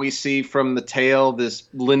 we see from the tail this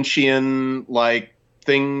Lynchian like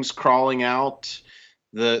things crawling out,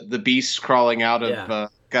 the beasts crawling out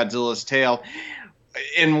of Godzilla's tail.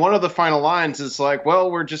 In one of the final lines is like,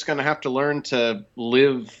 well, we're just going to have to learn to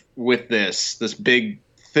live with this big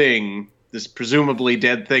thing, this presumably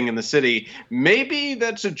dead thing in the city. Maybe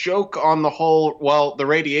that's a joke on the whole, well, the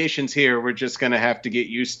radiation's here, we're just going to have to get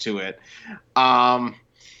used to it.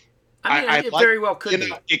 It very well could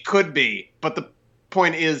be. It could be, but the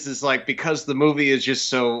point is like, because the movie is just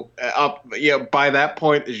so by that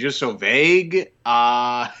point is just so vague,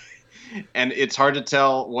 and it's hard to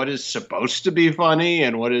tell what is supposed to be funny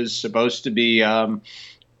and what is supposed to be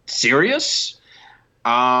serious.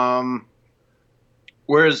 Whereas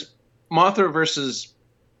Mothra versus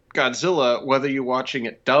Godzilla, whether you're watching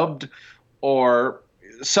it dubbed or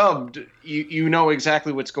subbed, you know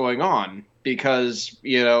exactly what's going on, because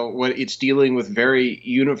what it's dealing with very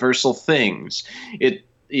universal things.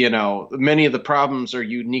 Many of the problems are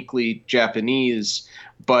uniquely Japanese,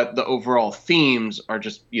 but the overall themes are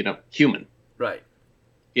just human. Right.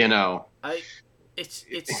 It's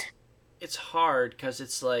hard because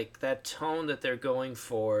it's like that tone that they're going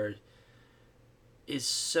for is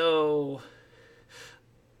so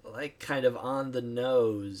like kind of on the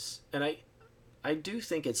nose, and I do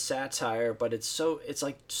think it's satire, but it's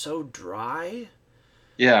like so dry.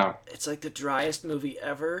 Yeah. It's like the driest movie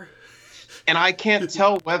ever. And I can't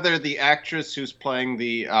tell whether the actress who's playing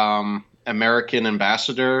the American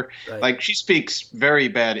ambassador, like, she speaks very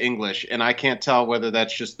bad English, and I can't tell whether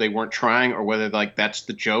that's just they weren't trying or whether like that's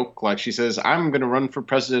the joke. Like, she says, I'm going to run for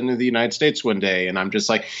president of the United States one day, and I'm just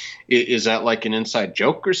like, is that like an inside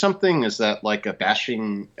joke or something? Is that like a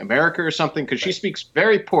bashing America or something? Because she speaks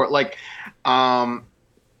very poor. Like, God,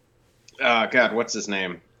 what's his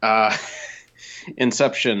name?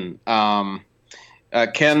 Inception. Ken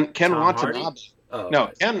Watanabe.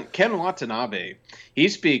 Ken Watanabe. He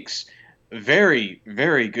speaks very,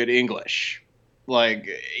 very good English. Like,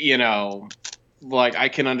 like I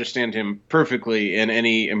can understand him perfectly in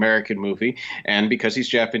any American movie. And because he's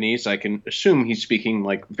Japanese, I can assume he's speaking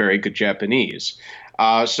like very good Japanese.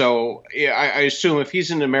 So I assume if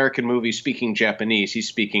he's in an American movie speaking Japanese, he's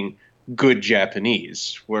speaking good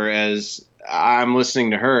Japanese. Whereas I'm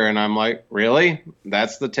listening to her and I'm like, really?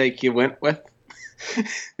 That's the take you went with?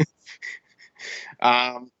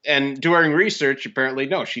 And during research, apparently,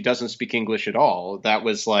 no, she doesn't speak English at all. That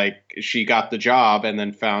was like, she got the job and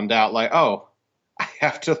then found out like, oh, I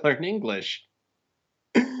have to learn English.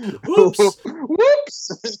 Whoops.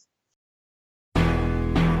 Whoops.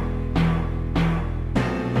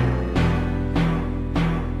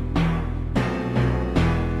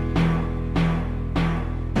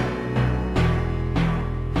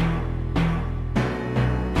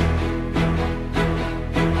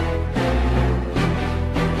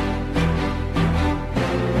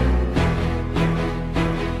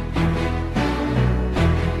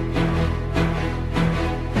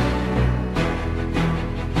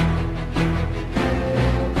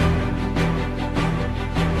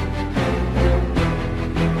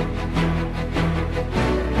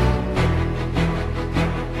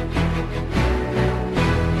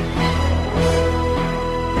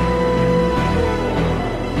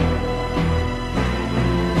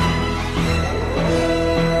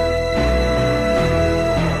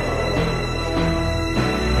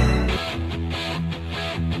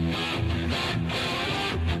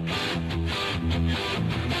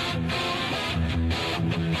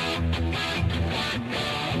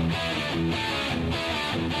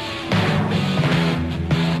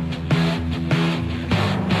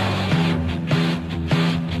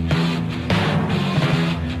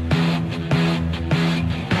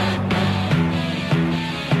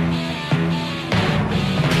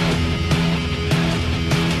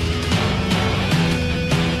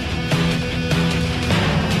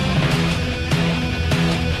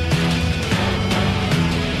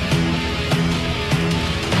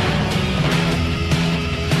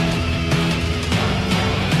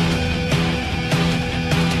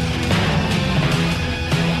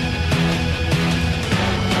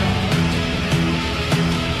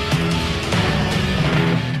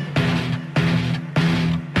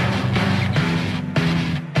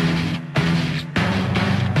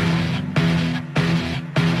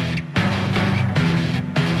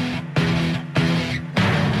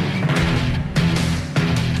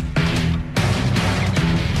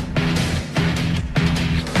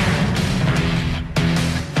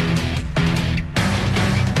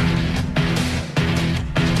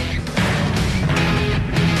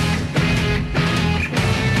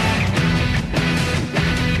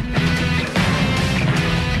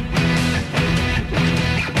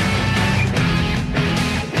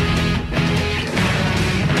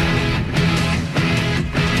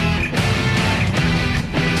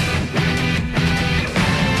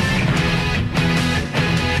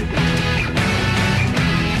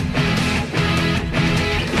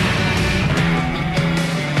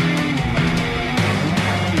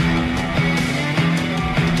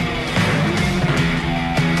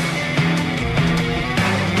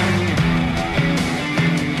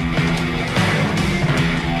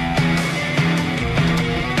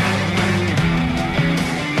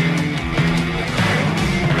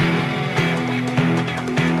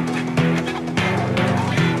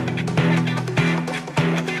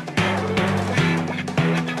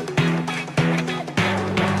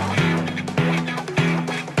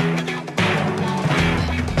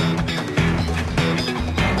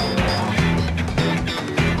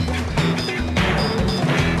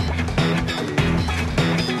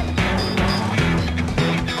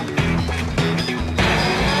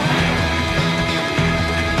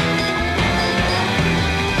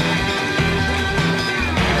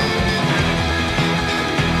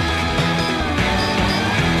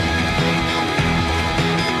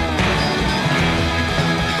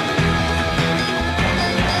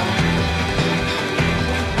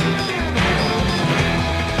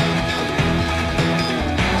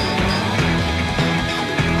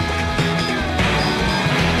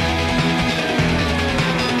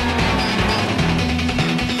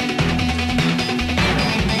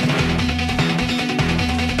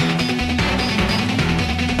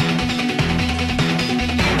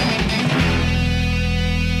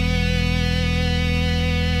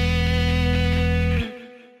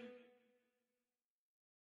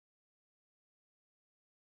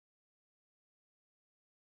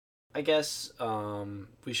 I guess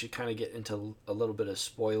we should kind of get into a little bit of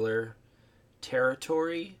spoiler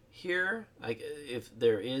territory here. Like, if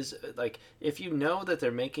there is, like, if you know that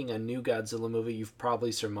they're making a new Godzilla movie, you've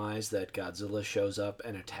probably surmised that Godzilla shows up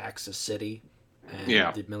and attacks a city, and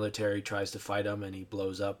Yeah. the military tries to fight him, and he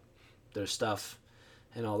blows up their stuff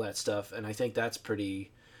and all that stuff. And I think that's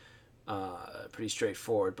pretty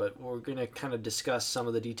straightforward. But we're gonna kind of discuss some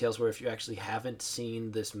of the details where if you actually haven't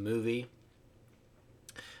seen this movie,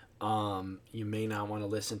 you may not want to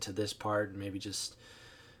listen to this part and maybe just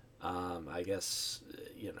I guess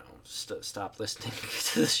stop listening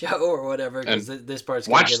to the show or whatever, because this part's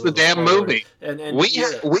gonna Watch get a the little damn spoilery. movie. And We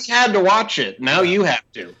yeah, we had to watch it. Now Yeah. you have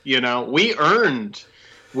to. We earned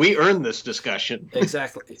this discussion.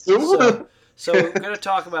 exactly. So we're gonna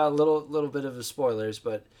talk about a little bit of the spoilers,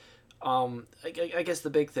 but I guess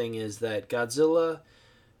the big thing is that Godzilla.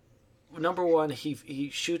 Number one, he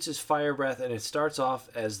shoots his fire breath, and it starts off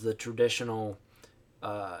as the traditional,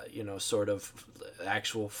 sort of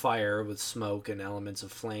actual fire with smoke and elements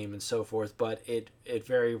of flame and so forth. But it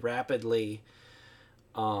very rapidly,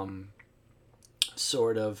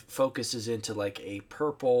 sort of focuses into like a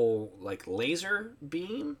purple like laser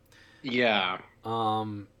beam, Yeah.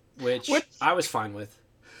 which Which I was fine with.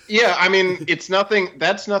 Yeah, I mean, it's nothing.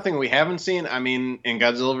 That's nothing we haven't seen. I mean, in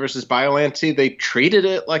Godzilla versus Biollante, they treated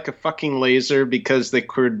it like a fucking laser because they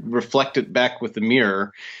could reflect it back with the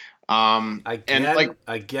mirror. Again, and like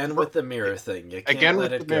again with the mirror thing, you can't again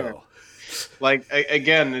let with it the mirror. go. Like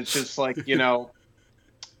again, it's just like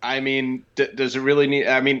I mean, does it really need?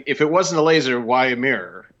 I mean, if it wasn't a laser, why a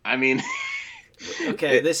mirror? I mean,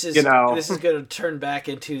 Okay, this is this is going to turn back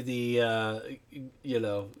into the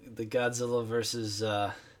the Godzilla versus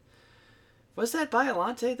was that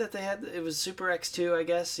Biollante that they had? It was Super X2, I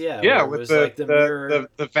guess. Yeah, yeah, where it with was like the mirror,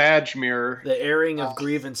 the Vag mirror. the airing of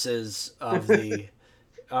grievances of the.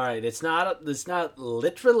 All right, it's not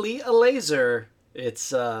literally a laser. It's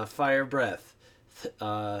fire breath.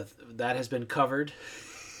 That has been covered.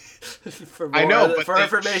 For more, I know, but for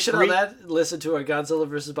information on that, listen to our Godzilla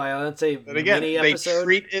versus Biollante mini episode. They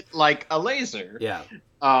treat it like a laser. Yeah,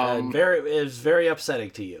 and it was very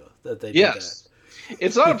upsetting to you that they did that.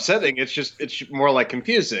 It's not upsetting. It's more like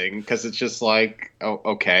confusing because it's just like, oh,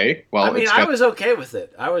 okay. Well, I mean, I was okay with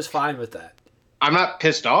it. I was fine with that. I'm not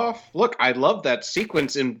pissed off. Look, I love that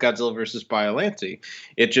sequence in Godzilla versus Biollante.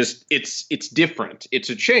 It's different. It's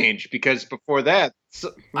a change because before that,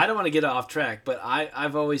 I don't want to get off track, but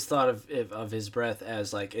I've always thought of his breath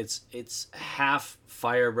as like it's half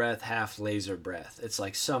fire breath, half laser breath. It's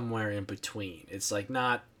like somewhere in between. It's like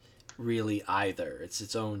not really either. It's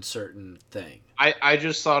its own certain thing. I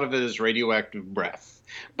just thought of it as radioactive breath.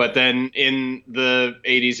 But then in the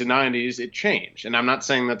 80s and 90s, it changed. And I'm not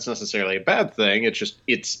saying that's necessarily a bad thing.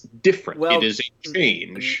 It's different. Well, it is a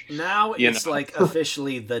change. Now it's like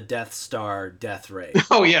officially the Death Star death ray.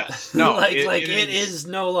 Oh, yes. No. it is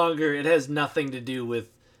no longer, it has nothing to do with,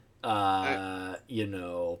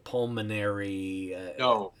 pulmonary,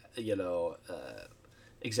 no.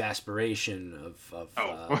 Exasperation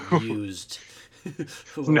Oh. Used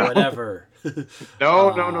No. whatever.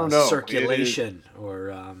 No. Circulation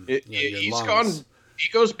or he's lungs. gone. He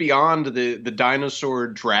goes beyond the dinosaur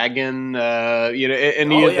dragon.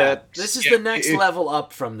 Any of that. This is the next level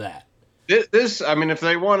up from that. This, I mean, if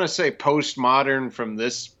they want to say postmodern from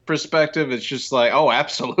this perspective, it's just like, oh,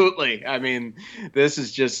 absolutely. I mean, this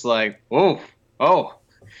is just like, oh.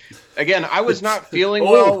 Again, I was not feeling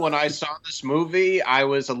well when I saw this movie. I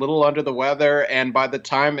was a little under the weather, and by the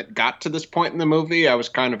time it got to this point in the movie, I was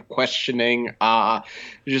kind of questioning,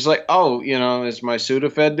 just like, is my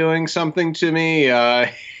Sudafed doing something to me?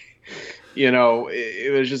 It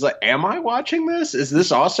was just like, am I watching this? Is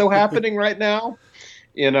this also happening right now?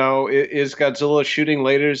 Is Godzilla shooting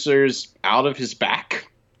lasers out of his back?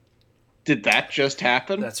 Did that just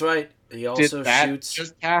happen? That's right. He also shoots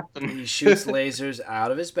lasers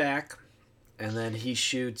out of his back, and then he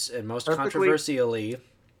shoots, and most controversially,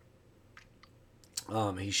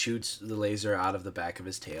 he shoots the laser out of the back of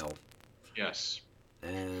his tail. Yes.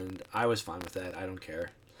 And I was fine with that. I don't care.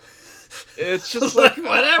 It's just like,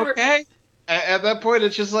 whatever. Okay. At that point,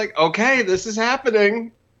 it's just like, okay, this is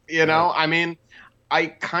happening. I mean, I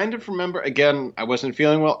kind of remember, again, I wasn't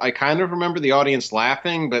feeling well. I kind of remember the audience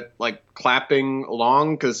laughing, but like clapping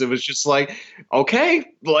along because it was just like, okay,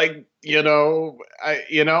 like,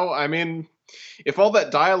 I mean, if all that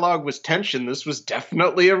dialogue was tension, this was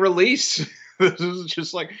definitely a release. This was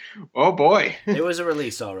just like, oh boy. It was a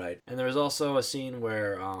release, all right. And there was also a scene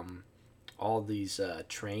where all these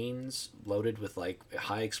trains loaded with like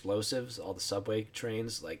high explosives, all the subway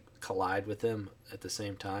trains like collide with him at the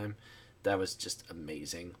same time. That was just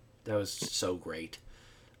amazing. That was so great.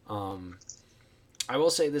 Um, I will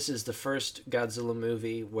say this is the first Godzilla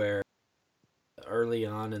movie where early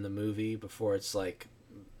on in the movie, before it's like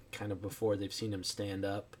kind of before they've seen him stand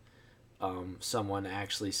up, someone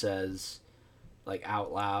actually says like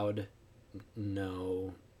out loud,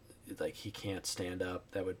 no, like he can't stand up.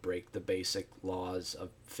 That would break the basic laws of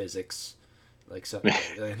physics. Like so,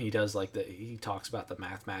 and he does like he talks about the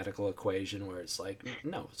mathematical equation where it's like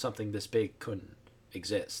no, something this big couldn't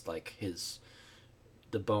exist. Like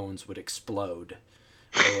the bones would explode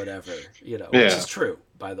or whatever, which Yeah. is true,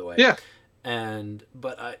 by the way. Yeah. And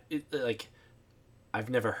but like I've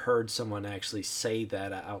never heard someone actually say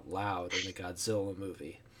that out loud in a Godzilla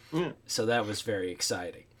movie, Yeah. so that was very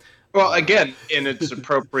exciting. Well, Uh, again, and it's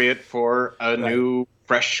appropriate for a right, new,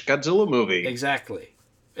 fresh Godzilla movie. exactly.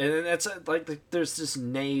 And then that's there's this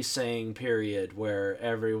naysaying period where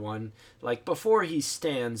everyone, like before he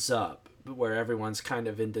stands up, where everyone's kind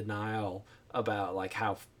of in denial about like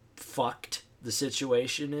how fucked the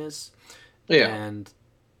situation is, Yeah. and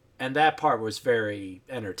that part was very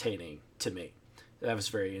entertaining to me. That was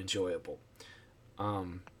very enjoyable.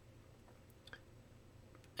 Um,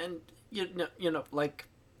 and like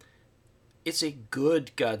it's a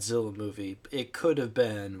good Godzilla movie. It could have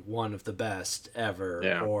been one of the best ever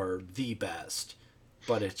Yeah. or the best,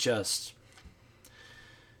 but if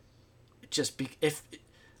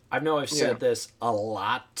I know I've Yeah. said this a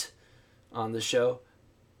lot on the show,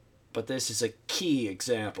 but this is a key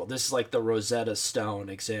example. This is like the Rosetta Stone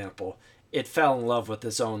example. It fell in love with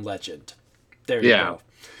its own legend. There you Yeah. go.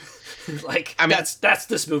 Like I mean, that's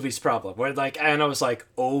this movie's problem. Where like and I was like,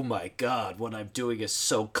 oh my god, what I'm doing is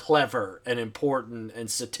so clever and important and yeah.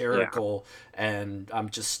 satirical, and I'm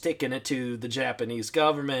just sticking it to the Japanese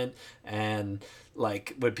government. And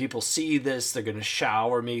like when people see this, they're gonna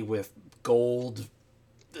shower me with gold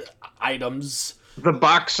items. The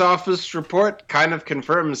box office report kind of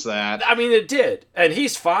confirms that. I mean, it did, and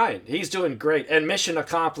he's fine. He's doing great, and mission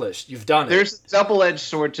accomplished. You've done it. There's a double-edged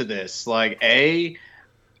sword to this. Like, I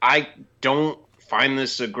don't find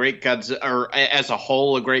this a great Godzilla, or as a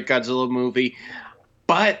whole, a great Godzilla movie.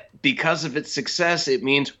 But because of its success, it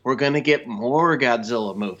means we're going to get more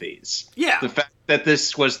Godzilla movies. Yeah. The fact that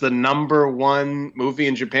this was the #1 movie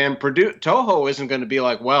in Japan, Toho isn't going to be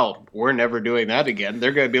like, well, we're never doing that again.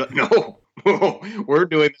 They're going to be like, no, we're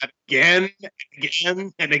doing that again,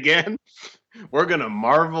 again, and again. We're going to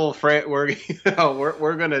Marvel. We're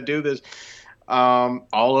going to do this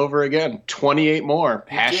all over again. 28 more.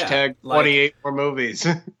 Hashtag like 28 more movies.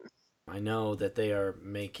 I know that they are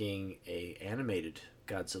making a animated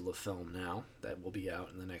Godzilla film now that will be out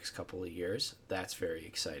in the next couple of years. That's very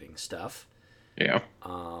exciting stuff. Yeah.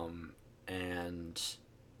 And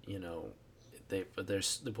they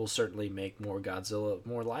will certainly make more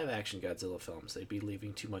live action Godzilla films. They'd be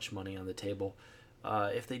leaving too much money on the table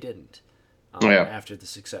if they didn't. After the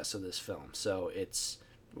success of this film, so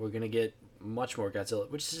we're gonna get much more Godzilla,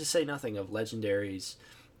 which is to say nothing of Legendary's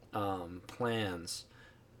plans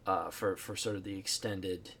for sort of the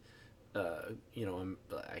extended,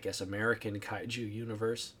 I guess American kaiju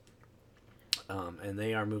universe, and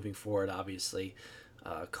they are moving forward. Obviously,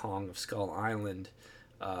 Kong of Skull Island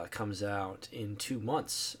comes out in 2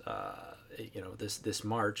 months. This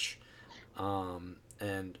March,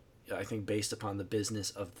 and I think based upon the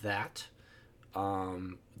business of that,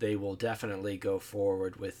 they will definitely go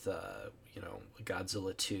forward with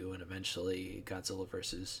Godzilla 2 and eventually Godzilla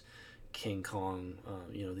versus King Kong,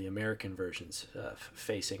 the American versions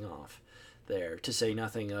facing off there. To say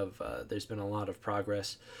nothing of, there's been a lot of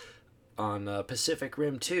progress on Pacific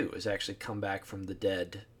Rim 2 has actually come back from the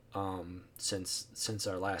dead since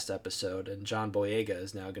our last episode, and John Boyega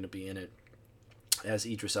is now going to be in it as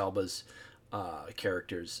Idris Elba's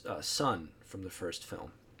character's son from the first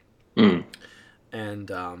film. Mm.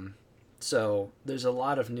 And so there's a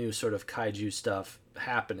lot of new sort of kaiju stuff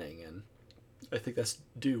happening, and I think that's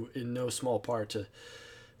due in no small part to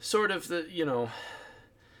sort of the,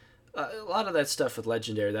 a lot of that stuff with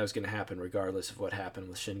Legendary, that was going to happen regardless of what happened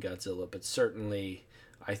with Shin Godzilla, but certainly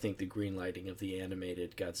I think the greenlighting of the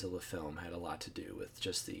animated Godzilla film had a lot to do with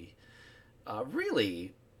just the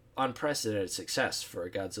really unprecedented success for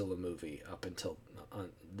a Godzilla movie up until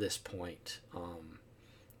this point.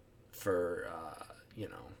 For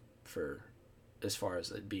as far as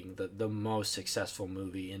it being the most successful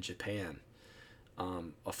movie in Japan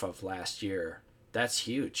of last year, that's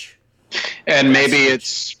huge. And maybe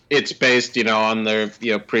it's based, on their,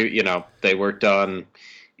 they worked on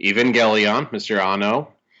Evangelion, Mr.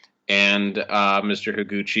 Ano, and Mr.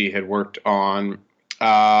 Higuchi had worked on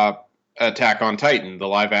Attack on Titan, the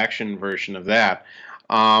live action version of that.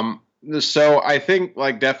 So I think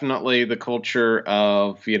like definitely the culture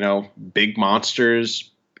of, big monsters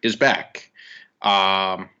is back.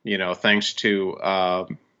 Thanks to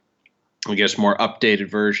I guess more updated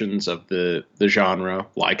versions of the genre,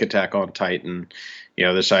 like Attack on Titan.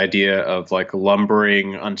 This idea of like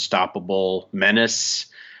lumbering, unstoppable menace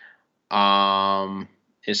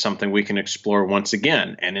is something we can explore once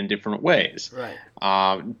again and in different ways.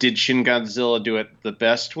 Right. Did Shin Godzilla do it the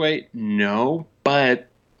best way? No, but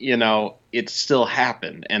it still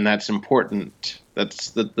happened, and that's important.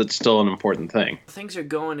 That's still an important thing. Things are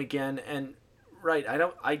going again, and right,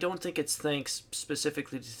 I don't think it's thanks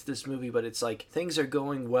specifically to this movie, but it's like things are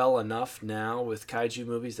going well enough now with kaiju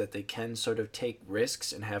movies that they can sort of take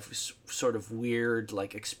risks and have sort of weird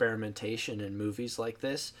like experimentation in movies like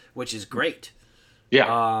this, which is great.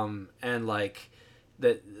 Yeah, And like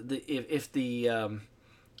the if the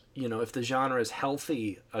if the genre is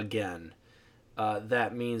healthy again,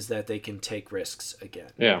 that means that they can take risks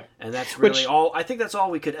again. yeah. And that's really Which, all. I think that's all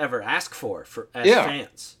we could ever ask for as yeah.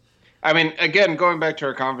 fans. I mean, again, going back to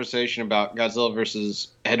our conversation about Godzilla versus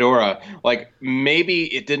Hedorah, like maybe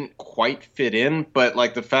it didn't quite fit in, but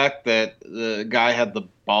like the fact that the guy had the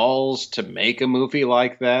balls to make a movie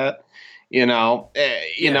like that, Yeah.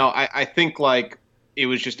 I think like it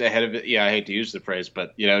was just ahead of it. Yeah, I hate to use the phrase,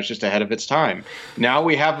 but it's just ahead of its time. Now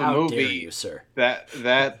we have a How dare you, movie sir? that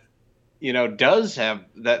does have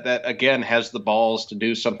that again has the balls to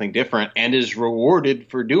do something different and is rewarded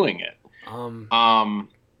for doing it. Um, Um,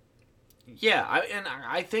 yeah,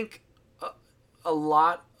 I think a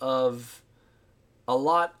lot of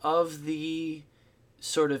the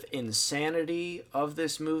sort of insanity of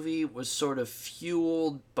this movie was sort of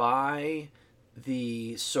fueled by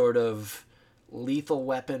the sort of Lethal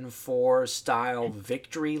Weapon 4 style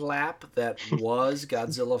victory lap that was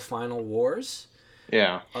Godzilla Final Wars.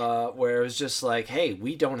 yeah. Where it was just like, hey,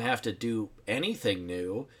 we don't have to do anything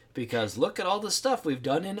new because look at all the stuff we've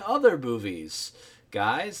done in other movies.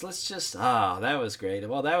 Guys, let's just, that was great.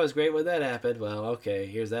 Well, that was great when that happened. Well, okay,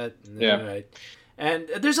 here's that. Yeah. All right. And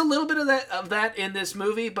there's a little bit of that in this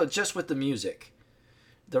movie, but just with the music.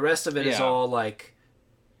 The rest of it is Yeah. all like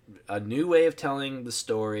a new way of telling the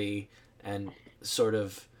story and sort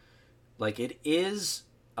of like it is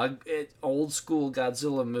a old school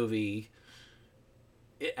Godzilla movie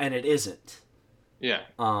and it isn't. Yeah.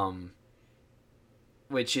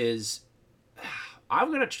 Which is,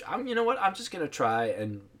 I'm you know what, I'm just gonna try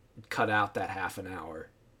and cut out that half an hour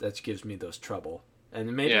that gives me those trouble,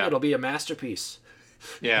 and maybe Yeah. it'll be a masterpiece.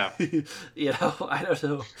 Yeah. I don't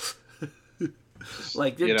know.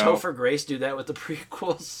 Like, did You know. Topher Grace do that with the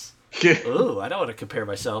prequels? Ooh, I don't want to compare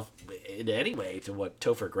myself in any way to what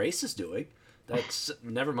Topher Grace is doing. That's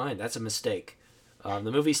never mind. That's a mistake. The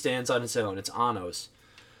movie stands on its own. It's Ano's.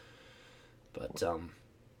 But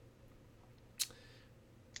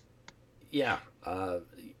yeah, I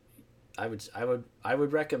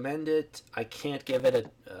would recommend it. I can't give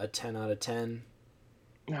it a 10 out of 10.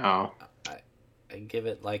 No. I give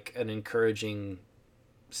it like an encouraging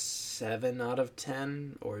 7 out of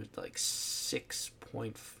 10 or like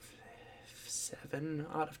 6.7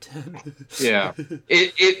 out of 10. Yeah.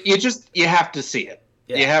 You have to see it.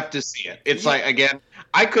 Yeah. You have to see it. It's Yeah. like, again,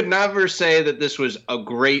 I could never say that this was a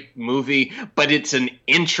great movie, but it's an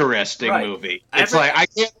interesting Right. movie. It's like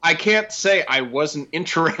I can't say I wasn't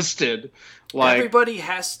interested. Like, everybody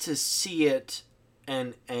has to see it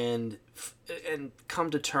and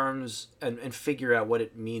come to terms and figure out what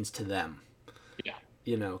it means to them. yeah.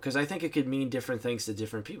 Because I think it could mean different things to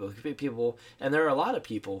different people. It could be people, and there are a lot of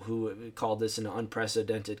people who call this an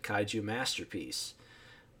unprecedented kaiju masterpiece.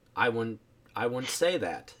 I wouldn't say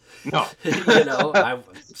that. No. I'm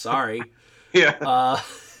sorry. Yeah.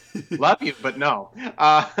 Love you, but no.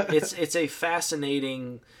 It's a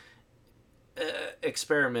fascinating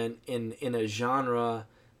experiment in a genre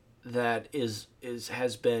that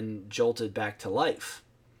has been jolted back to life,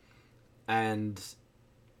 and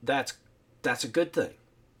that's a good thing,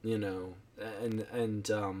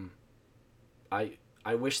 and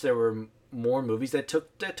I wish there were more movies that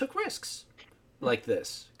took risks like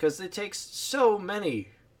this, because it takes so many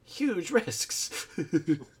huge risks.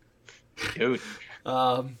 Dude.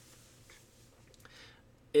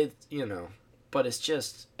 But it's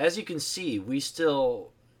just, as you can see, we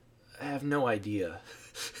still have no idea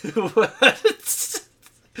what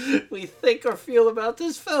we think or feel about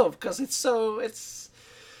this film, because it's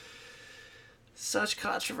such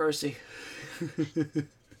controversy.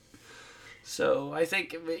 So I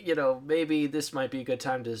think, maybe this might be a good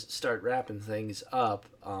time to start wrapping things up.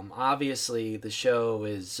 Obviously, the show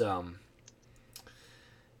is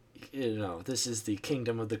this is the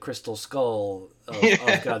Kingdom of the Crystal Skull of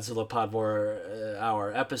Godzilla Pod War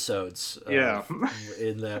Hour episodes. Yeah.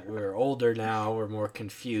 In that we're older now, we're more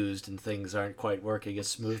confused, and things aren't quite working as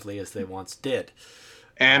smoothly as they once did.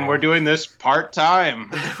 And we're doing this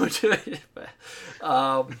part-time. We're doing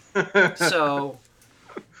so,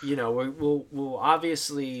 we'll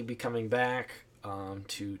obviously be coming back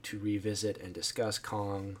to revisit and discuss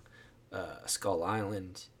Kong, Skull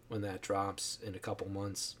Island, when that drops in a couple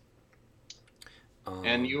months.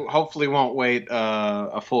 And you hopefully won't wait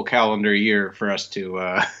a full calendar year for us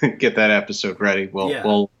to get that episode ready.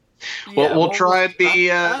 We'll try and be.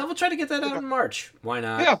 We'll try to get that out in March. Why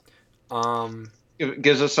not? Yeah. It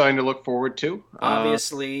gives us something to look forward to.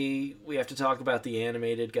 Obviously, we have to talk about the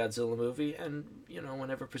animated Godzilla movie, and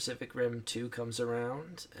whenever Pacific Rim 2 comes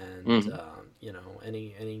around, and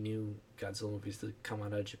any new Godzilla movies that come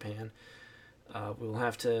out of Japan, we'll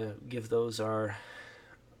have to give those our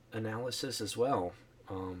analysis as well.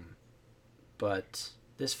 But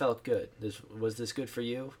this felt good. Was this good for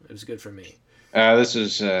you? It was good for me. This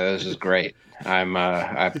is great.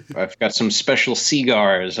 I've got some special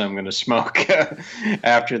cigars I'm going to smoke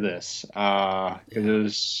after this. It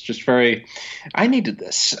was just very. I needed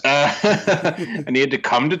this. I needed to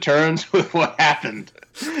come to terms with what happened.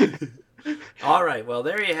 All right. Well,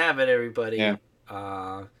 there you have it, everybody. Yeah.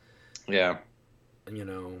 Yeah.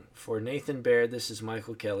 For Nathan Baird, this is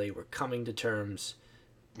Michael Kelly. We're coming to terms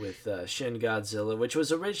with Shin Godzilla, which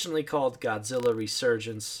was originally called Godzilla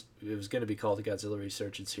Resurgence. It was going to be called Godzilla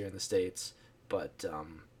Resurgence here in the States, but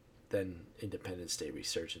then Independence Day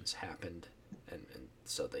Resurgence happened, and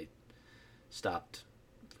so they stopped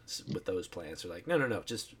with those plans. They're like, no,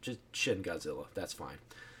 just Shin Godzilla. That's fine.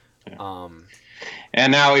 Yeah.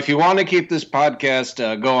 And now, if you want to keep this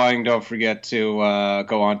podcast going, don't forget to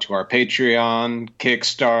go on to our Patreon,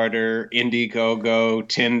 Kickstarter, Indiegogo,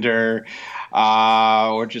 Tinder,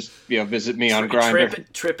 or just visit me on Grindr.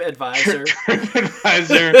 TripAdvisor.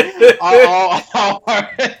 TripAdvisor.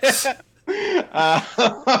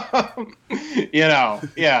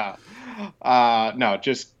 No,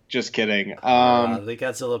 just kidding. The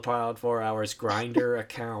Godzilla Pod 4 Hours Grindr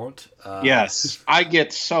account. Yes, I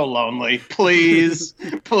get so lonely. Please,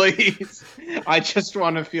 please. I just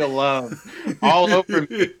want to feel love all over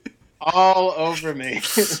me. All over me.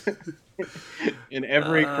 In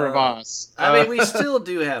every crevasse. We still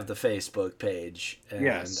do have the Facebook page. And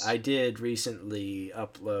yes. I did recently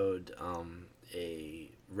upload a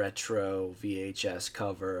retro VHS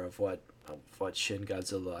cover of what Shin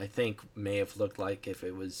Godzilla I think may have looked like if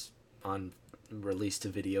it was released to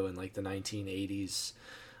video in like the 1980s.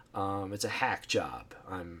 It's a hack job.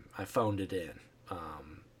 I phoned it in.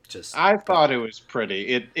 I thought it was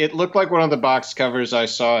pretty. It looked like one of the box covers I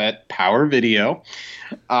saw at Power Video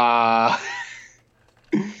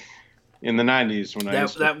in the 90s when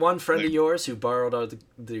that one friend of yours who borrowed all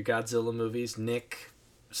the Godzilla movies, Nick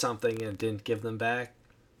something, and didn't give them back.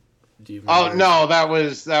 Do you remember? Oh no, that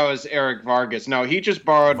was Eric Vargas. No, he just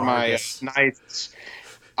borrowed my nice.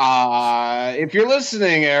 If you're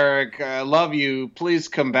listening, Eric, I love you. Please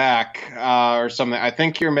come back or something. I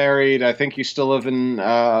think you're married. I think you still live in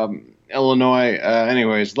Illinois.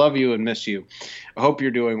 Anyways, love you and miss you. I hope you're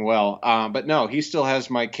doing well. But no, he still has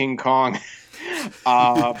my King Kong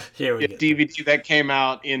DVD that came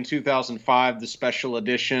out in 2005, the special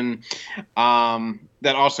edition.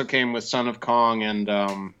 That also came with Son of Kong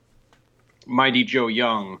and Mighty Joe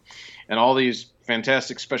Young, and all these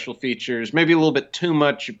fantastic special features. Maybe a little bit too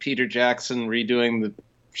much of Peter Jackson redoing the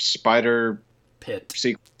Spider Pit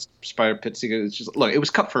sequence. It's just, look, it was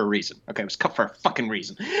cut for a reason. Okay, it was cut for a fucking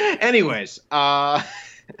reason. Anyways, that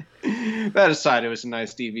aside, it was a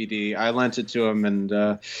nice DVD. I lent it to him and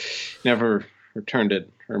never returned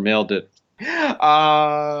it or mailed it.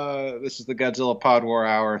 This is the Godzilla Pod War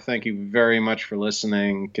Hour. Thank you very much for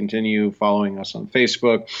listening. Continue following us on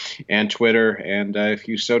Facebook and Twitter, and if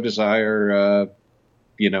you so desire,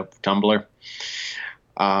 Tumblr.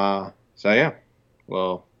 So yeah,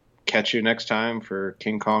 we'll catch you next time for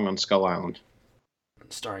King Kong on Skull Island,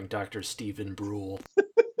 starring Dr. Stephen Brule.